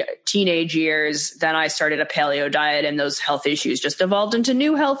teenage years. Then I started a paleo diet, and those health issues just evolved into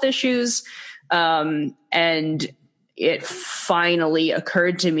new health issues. And it finally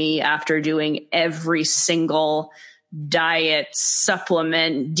occurred to me, after doing every single diet,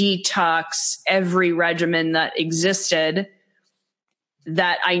 supplement, detox, every regimen that existed,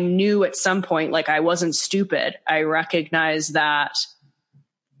 that I knew at some point, like, I wasn't stupid. I recognized that,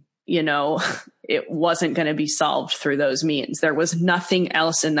 it wasn't going to be solved through those means. There was nothing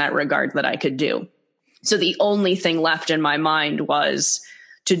else in that regard that I could do. So the only thing left in my mind was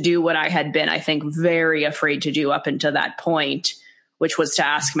to do what I had been, I think, very afraid to do up until that point, which was to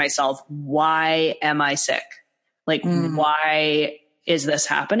ask myself, why am I sick? Like, why is this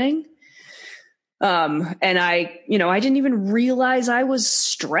happening? And I didn't even realize I was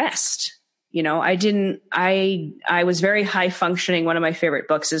stressed. I was very high functioning. One of my favorite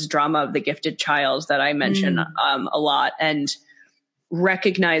books is Drama of the Gifted Child, that I mention a lot. And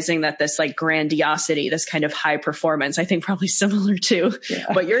recognizing that this like grandiosity, this kind of high performance, I think probably similar to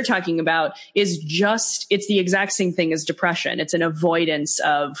what you're talking about, it's the exact same thing as depression. It's an avoidance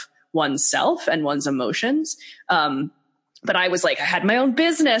of oneself and one's emotions. But I was like, I had my own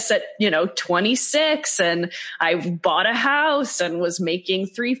business at, 26, and I bought a house and was making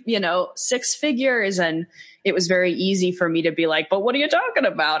 6 figures. And it was very easy for me to be like, but what are you talking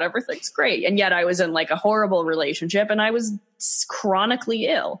about? Everything's great. And yet I was in like a horrible relationship, and I was chronically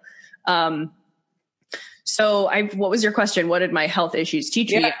ill. So what was your question? What did my health issues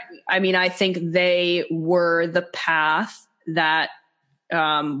teach me? I mean, I think they were the path that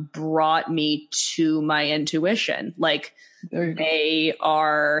brought me to my intuition. Like, they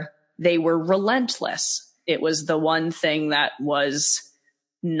were relentless. It was the one thing that was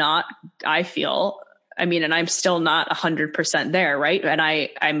not, I feel, and I'm still not 100% there, right? And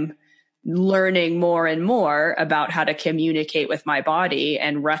I'm learning more and more about how to communicate with my body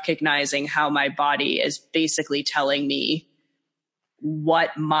and recognizing how my body is basically telling me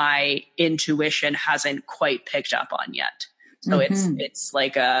what my intuition hasn't quite picked up on yet. So it's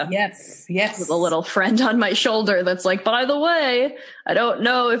like a little friend on my shoulder that's like, by the way, I don't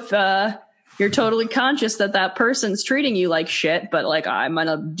know if you're totally conscious that person's treating you like shit, but like I'm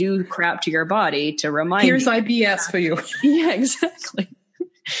gonna do crap to your body to remind you. Here's you. IBS for you. Yeah, exactly.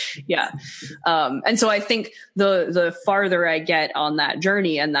 Yeah. And so I think the farther I get on that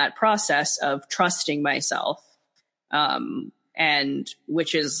journey and that process of trusting myself, and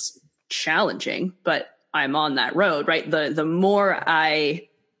which is challenging, but I'm on that road, right? The more I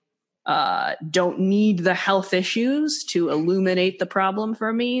don't need the health issues to illuminate the problem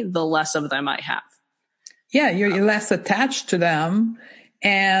for me, the less of them I have. Yeah, you're less attached to them.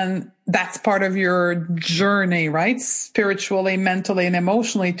 And that's part of your journey, right? Spiritually, mentally, and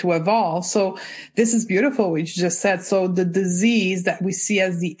emotionally to evolve. So this is beautiful, what you just said. So the disease that we see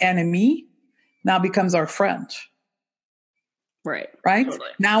as the enemy now becomes our friend. Right. Totally.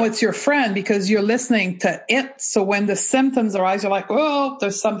 Now it's your friend because you're listening to it. So when the symptoms arise, you're like, oh,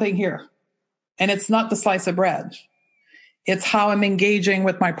 there's something here. And it's not the slice of bread. It's how I'm engaging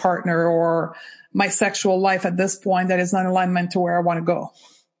with my partner or my sexual life at this point that is not in alignment to where I want to go.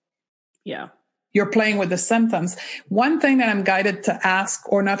 Yeah. You're playing with the symptoms. One thing that I'm guided to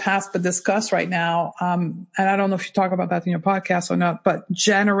ask or not ask, but discuss right now, and I don't know if you talk about that in your podcast or not, but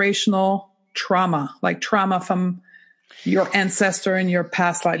generational trauma, like trauma from your ancestor in your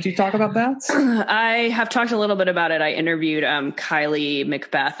past life. Do you talk about that? I have talked a little bit about it. I interviewed Kylie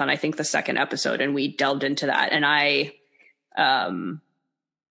Macbeth on, I think, the second episode, and we delved into that. And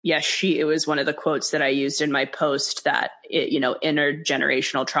it was one of the quotes that I used in my post that,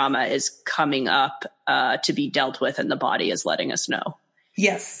 intergenerational trauma is coming up to be dealt with, and the body is letting us know.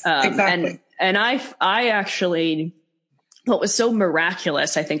 Yes, exactly. And I actually, what was so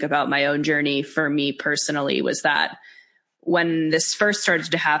miraculous, I think, about my own journey for me personally was that when this first started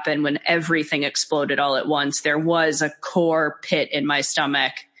to happen, when everything exploded all at once, there was a core pit in my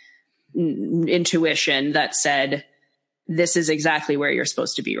stomach, intuition that said, this is exactly where you're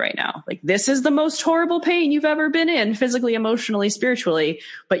supposed to be right now. Like, this is the most horrible pain you've ever been in, physically, emotionally, spiritually,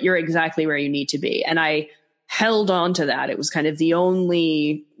 but you're exactly where you need to be. And I held on to that. It was kind of the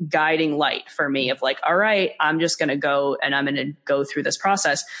only guiding light for me of like, all right, I'm just going to go and I'm going to go through this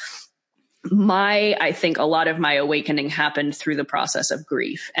process. I think a lot of my awakening happened through the process of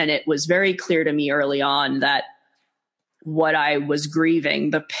grief. And it was very clear to me early on that what I was grieving,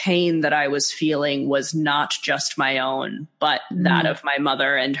 the pain that I was feeling, was not just my own, but that of my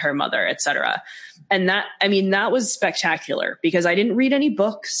mother and her mother, et cetera. And that was spectacular because I didn't read any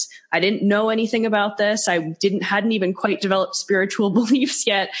books. I didn't know anything about this. I hadn't even quite developed spiritual beliefs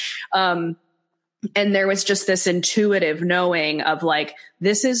yet. And there was just this intuitive knowing of like,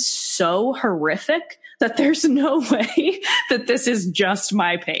 this is so horrific that there's no way that this is just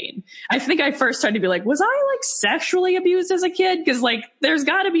my pain. I think I first started to be like, was I like sexually abused as a kid? Cause like, there's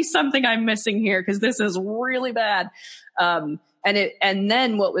gotta be something I'm missing here. Cause this is really bad. And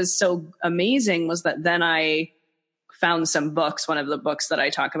then what was so amazing was that then I found some books. One of the books that I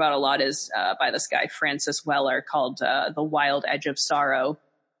talk about a lot is, by this guy, Francis Weller, called, The Wild Edge of Sorrow.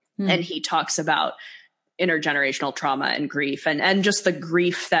 And he talks about intergenerational trauma and grief and just the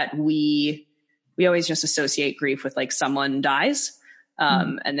grief that we always just associate grief with like someone dies.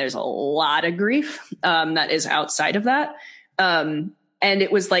 And there's a lot of grief, that is outside of that. And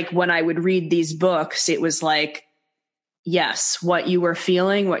it was like, when I would read these books, it was like, yes, what you were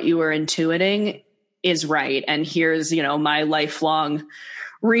feeling, what you were intuiting is right. And here's, my lifelong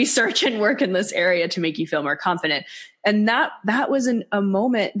research and work in this area to make you feel more confident. And that was a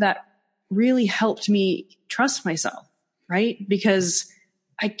moment that really helped me trust myself, right? Because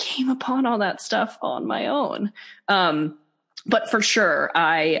I came upon all that stuff on my own. But for sure,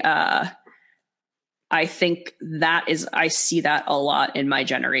 I think I see that a lot in my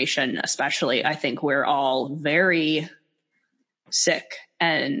generation, especially. I think we're all very sick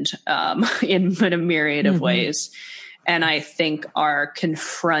and in a myriad of ways. And I think are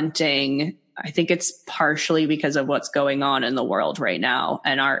confronting, I think it's partially because of what's going on in the world right now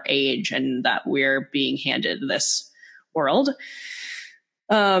and our age, and that we're being handed this world.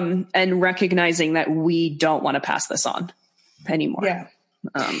 And recognizing that we don't want to pass this on anymore. Yeah.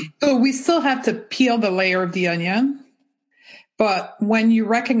 So we still have to peel the layer of the onion. But when you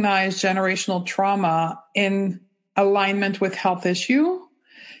recognize generational trauma in alignment with health issue,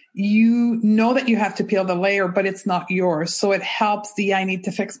 you know that you have to peel the layer, but it's not yours. So it helps the I need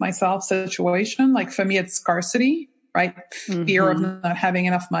to fix myself situation. Like for me, it's scarcity, right? Fear of not having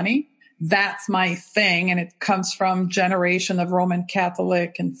enough money. That's my thing. And it comes from generation of Roman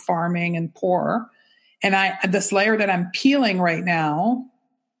Catholic and farming and poor. And this layer that I'm peeling right now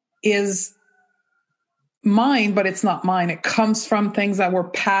is mine, but it's not mine. It comes from things that were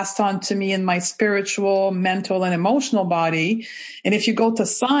passed on to me in my spiritual, mental, and emotional body. And if you go to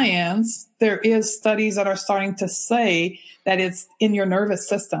science, there is studies that are starting to say that it's in your nervous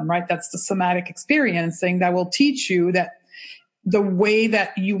system, right? That's the somatic experiencing that will teach you that the way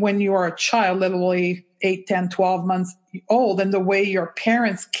that you, when you are a child, literally 8, 10, 12 months old, and the way your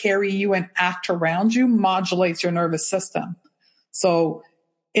parents carry you and act around you modulates your nervous system. So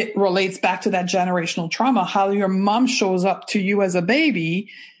it relates back to that generational trauma, how your mom shows up to you as a baby,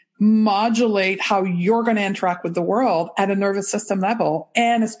 modulate how you're going to interact with the world at a nervous system level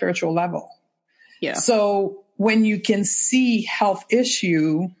and a spiritual level. Yeah. So when you can see health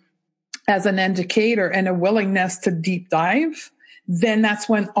issue as an indicator and a willingness to deep dive, then that's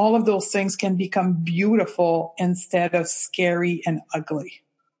when all of those things can become beautiful instead of scary and ugly.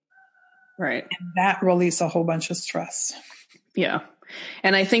 Right. And that releases a whole bunch of stress. Yeah.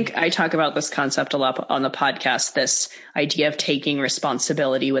 And I think I talk about this concept a lot on the podcast, this idea of taking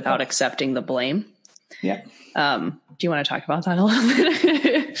responsibility without accepting the blame. Yeah. Do you want to talk about that a little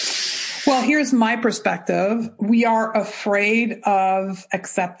bit? Well, here's my perspective. We are afraid of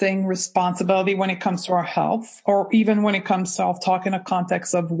accepting responsibility when it comes to our health, or even when it comes to self-talk in a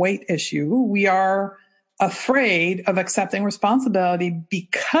context of weight issue. We are afraid of accepting responsibility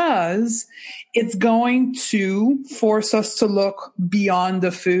because it's going to force us to look beyond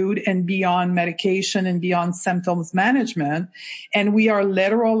the food and beyond medication and beyond symptoms management. And we are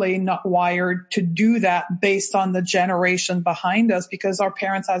literally not wired to do that based on the generation behind us, because our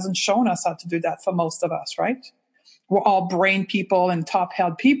parents hasn't shown us how to do that for most of us, right? We're all brain people and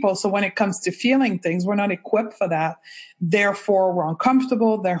top-held people. So when it comes to feeling things, we're not equipped for that. Therefore, we're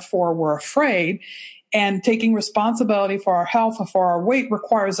uncomfortable. Therefore, we're afraid. And taking responsibility for our health and for our weight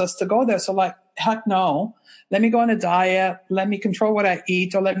requires us to go there. So like, heck no, let me go on a diet, let me control what I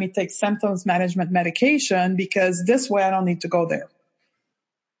eat, or let me take symptoms management medication, because this way I don't need to go there.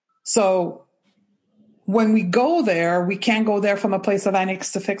 So when we go there, we can't go there from a place of I need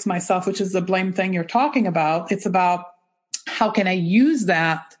to fix myself, which is the blame thing you're talking about. It's about how can I use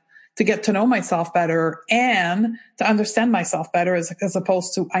that to get to know myself better and to understand myself better, as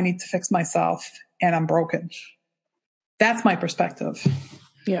opposed to I need to fix myself and I'm broken. That's my perspective.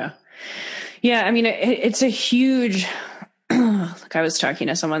 Yeah. Yeah. I mean, it's a huge, like I was talking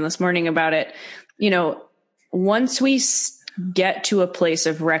to someone this morning about it. You know, once we get to a place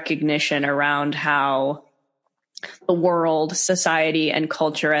of recognition around how the world, society, and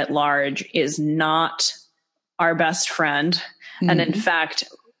culture at large is not our best friend, and in fact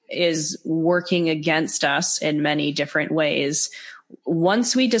is working against us in many different ways.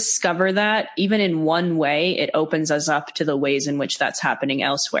 Once we discover that, even in one way, it opens us up to the ways in which that's happening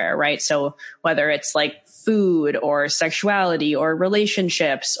elsewhere, right? So whether it's like food or sexuality or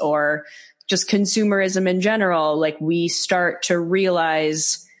relationships or just consumerism in general, like we start to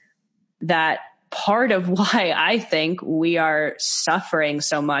realize that part of why I think we are suffering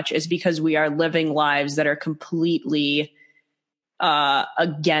so much is because we are living lives that are completely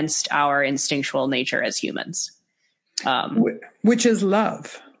against our instinctual nature as humans. Which is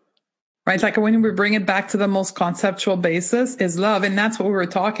love, right? Like when we bring it back to the most conceptual basis is love. And that's what we were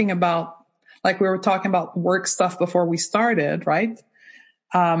talking about. Like we were talking about work stuff before we started, right?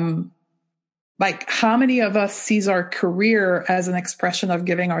 Like how many of us sees our career as an expression of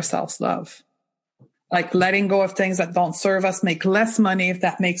giving ourselves love? Like letting go of things that don't serve us, make less money if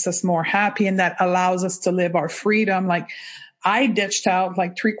that makes us more happy and that allows us to live our freedom. Like I ditched out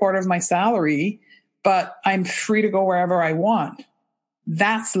like 3/4 of my salary, but I'm free to go wherever I want.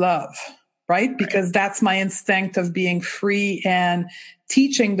 That's love, right? Because that's my instinct of being free and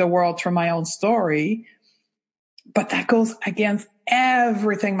teaching the world through my own story. But that goes against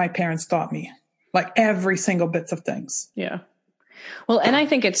everything my parents taught me, like every single bits of things. Yeah. Well, and I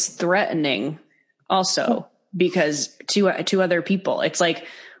think it's threatening also because to other people, it's like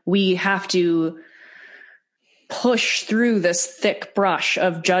we have to push through this thick brush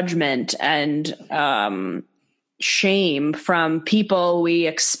of judgment and shame from people we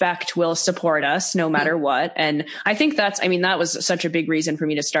expect will support us no matter what. And I think that was such a big reason for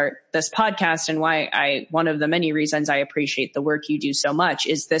me to start this podcast, and why one of the many reasons I appreciate the work you do so much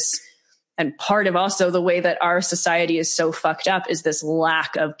is this. And part of also the way that our society is so fucked up is this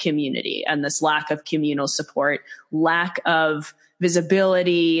lack of community and this lack of communal support, lack of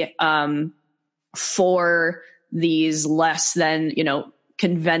visibility, for these less than,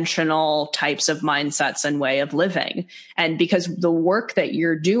 conventional types of mindsets and way of living. And because the work that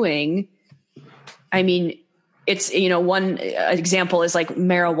you're doing, I mean, it's, one example is like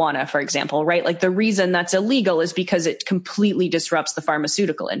marijuana, for example, right? Like the reason that's illegal is because it completely disrupts the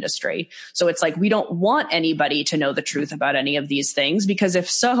pharmaceutical industry. So it's like, we don't want anybody to know the truth about any of these things, because if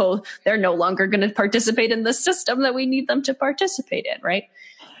so, they're no longer going to participate in the system that we need them to participate in, right?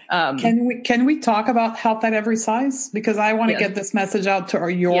 Can we talk about health at every size? Because I want to get this message out to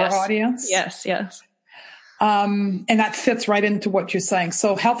your audience. Yes. And that fits right into what you're saying.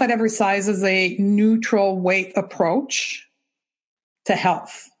 So health at every size is a neutral weight approach to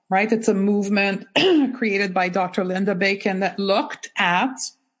health, right? It's a movement created by Dr. Linda Bacon that looked at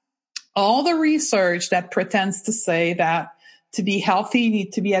all the research that pretends to say that to be healthy, you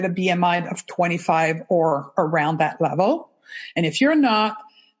need to be at a BMI of 25 or around that level. And if you're not,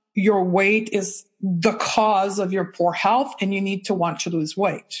 your weight is the cause of your poor health and you need to want to lose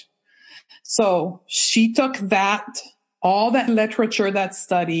weight. So she took all that literature, that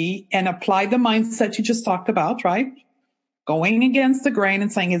study, and applied the mindset you just talked about, right? Going against the grain and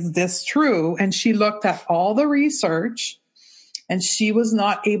saying, is this true? And she looked at all the research and she was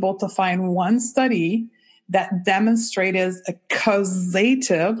not able to find one study that demonstrated a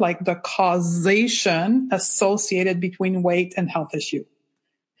causative, like the causation associated between weight and health issue.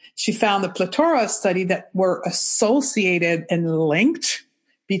 She found a plethora of studies that were associated and linked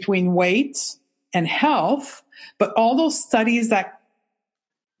between weight and health, but all those studies that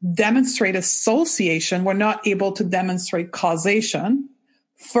demonstrate association were not able to demonstrate causation.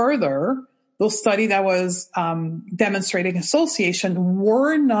 Further, those studies that was demonstrating association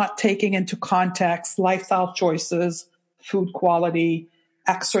were not taking into context lifestyle choices, food quality,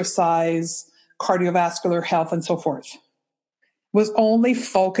 exercise, cardiovascular health, and so forth. Was only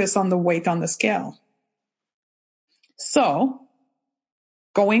focused on the weight on the scale. So,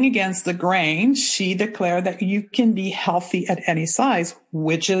 going against the grain, she declared that you can be healthy at any size,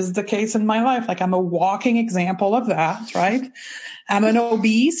 which is the case in my life. Like I'm a walking example of that, right? I'm an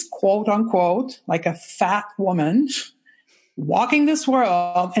obese, quote unquote, like a fat woman walking this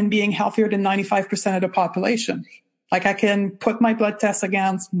world and being healthier than 95% of the population. Like I can put my blood tests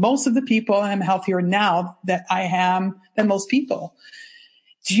against most of the people and I'm healthier now that I am than most people.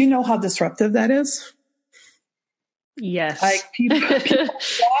 Do you know how disruptive that is? Yes. Like people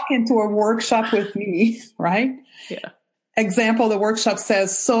walk into a workshop with me, right? Yeah. Example, the workshop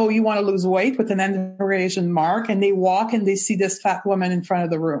says, so you want to lose weight with an interrogation mark, and they walk and they see this fat woman in front of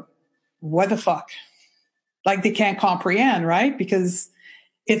the room. What the fuck? Like they can't comprehend, right? Because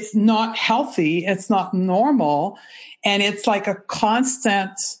it's not healthy. It's not normal. And it's like a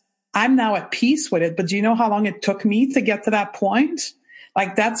constant, I'm now at peace with it. But do you know how long it took me to get to that point?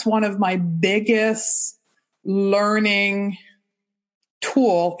 Like that's one of my biggest learning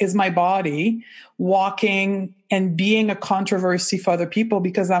tool is my body walking and being a controversy for other people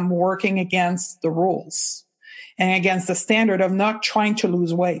because I'm working against the rules and against the standard of not trying to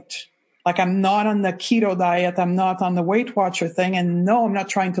lose weight. Like I'm not on the keto diet. I'm not on the Weight Watcher thing. And no, I'm not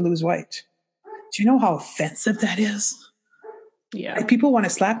trying to lose weight. Do you know how offensive that is? Yeah. Like, people want to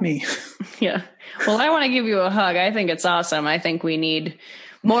slap me. Yeah. Well, I want to give you a hug. I think it's awesome. I think we need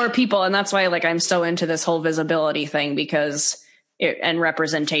more people. And that's why like I'm so into this whole visibility thing and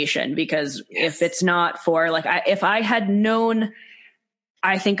representation, because if it's not for like, if I had known,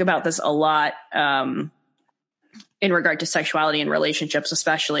 I think about this a lot, in regard to sexuality and relationships,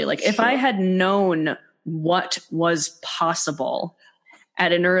 especially like if I had known what was possible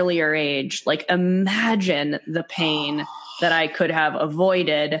at an earlier age, like imagine the pain that I could have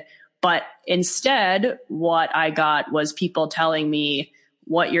avoided. But instead, what I got was people telling me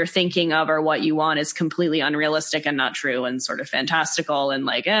what you're thinking of or what you want is completely unrealistic and not true and sort of fantastical and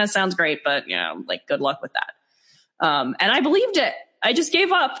like, sounds great, but like good luck with that. And I believed it. I just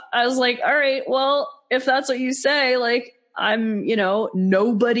gave up. I was like, all right, well, if that's what you say, like I'm,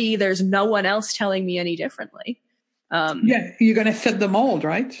 nobody, there's no one else telling me any differently. You're going to fit the mold,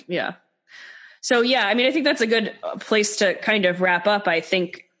 right? Yeah. So, yeah, I mean, I think that's a good place to kind of wrap up. I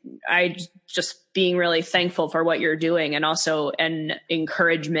think I just being really thankful for what you're doing and also an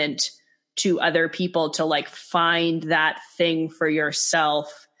encouragement to other people to like find that thing for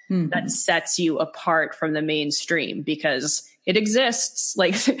yourself that sets you apart from the mainstream, because it exists.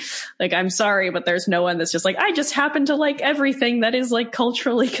 Like I'm sorry, but there's no one that's just like, I just happen to like everything that is like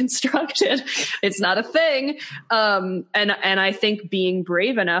culturally constructed. It's not a thing. And I think being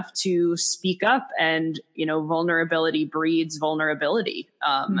brave enough to speak up and, vulnerability breeds vulnerability.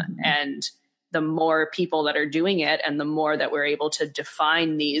 And the more people that are doing it and the more that we're able to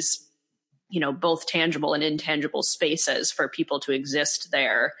define these, both tangible and intangible spaces for people to exist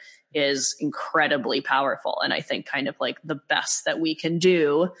there is incredibly powerful. And I think kind of like the best that we can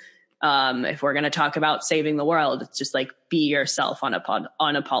do, if we're going to talk about saving the world, it's just like be yourself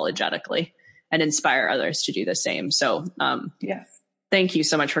unapologetically and inspire others to do the same. So, yes. Thank you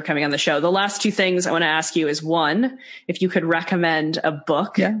so much for coming on the show. The last two things I want to ask you is, one, if you could recommend a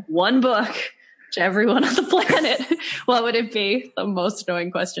book, one book to everyone on the planet, what would it be? The most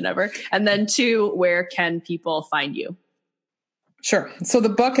annoying question ever. And then two, where can people find you? Sure. So the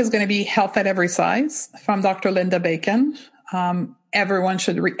book is going to be Health at Every Size from Dr. Linda Bacon. Everyone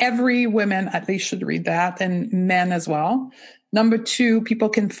should read, every woman at least should read that, and men as well. Number two, people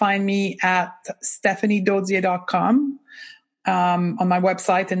can find me at stephaniedodier.com on my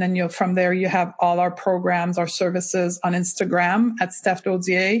website. And then from there, you have all our programs, our services on Instagram at Steph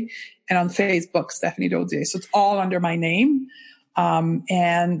Dodier and on Facebook, Stephanie Dodier. So it's all under my name.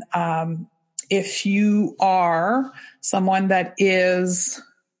 If you are someone that is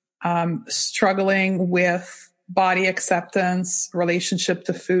struggling with body acceptance, relationship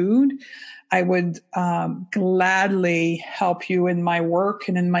to food, I would gladly help you in my work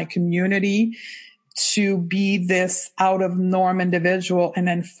and in my community to be this out of norm individual and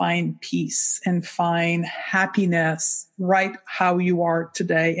then find peace and find happiness right how you are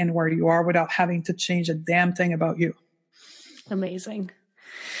today and where you are without having to change a damn thing about you. Amazing.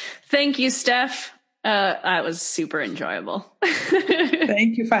 Thank you, Steph. That was super enjoyable.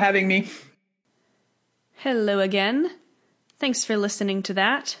 Thank you for having me. Hello again. Thanks for listening to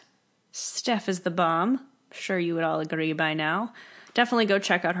that. Steph is the bomb. I'm sure you would all agree by now. Definitely go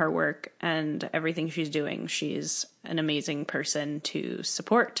check out her work and everything she's doing. She's an amazing person to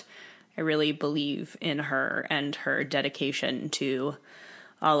support. I really believe in her and her dedication to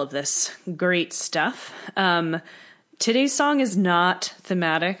all of this great stuff. Today's song is not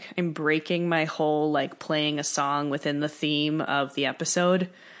thematic. I'm breaking my whole playing a song within the theme of the episode.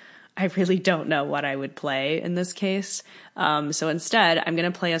 I really don't know what I would play in this case. So instead, I'm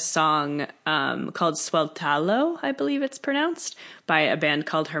going to play a song called Sueltalo, I believe it's pronounced, by a band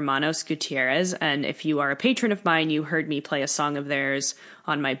called Hermanos Gutierrez. And if you are a patron of mine, you heard me play a song of theirs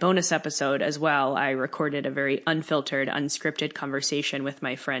on my bonus episode as well. I recorded a very unfiltered, unscripted conversation with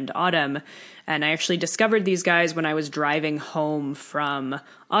my friend Autumn. And I actually discovered these guys when I was driving home from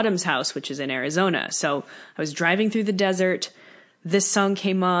Autumn's house, which is in Arizona. So I was driving through the desert. This song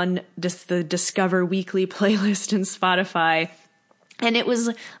came on the Discover Weekly playlist in Spotify, and it was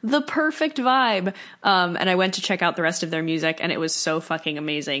the perfect vibe. And I went to check out the rest of their music, and it was so fucking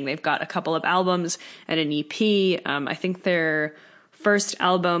amazing. They've got a couple of albums and an EP. I think their first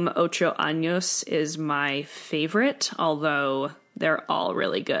album, Ocho Años, is my favorite, although they're all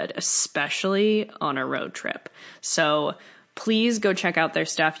really good, especially on a road trip. So please go check out their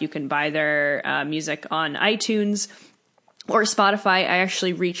stuff. You can buy their music on iTunes or Spotify. I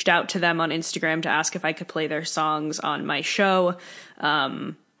actually reached out to them on Instagram to ask if I could play their songs on my show.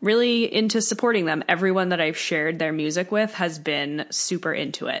 Really into supporting them. Everyone that I've shared their music with has been super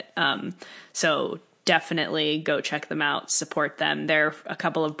into it. So definitely go check them out, support them. They're a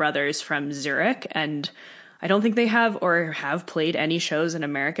couple of brothers from Zurich, and I don't think they have played any shows in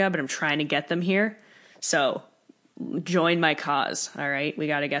America, but I'm trying to get them here. So join my cause. All right. We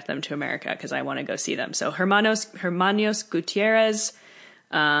got to get them to America because I want to go see them. So Hermanos Gutierrez.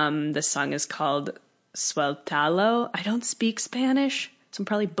 The song is called Sueltalo. I don't speak Spanish, so I'm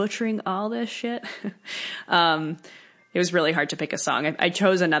probably butchering all this shit. It was really hard to pick a song. I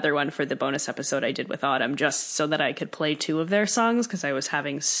chose another one for the bonus episode I did with Autumn just so that I could play two of their songs because I was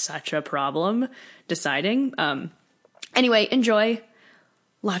having such a problem deciding. Anyway, enjoy.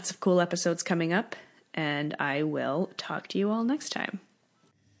 Lots of cool episodes coming up. And I will talk to you all next time.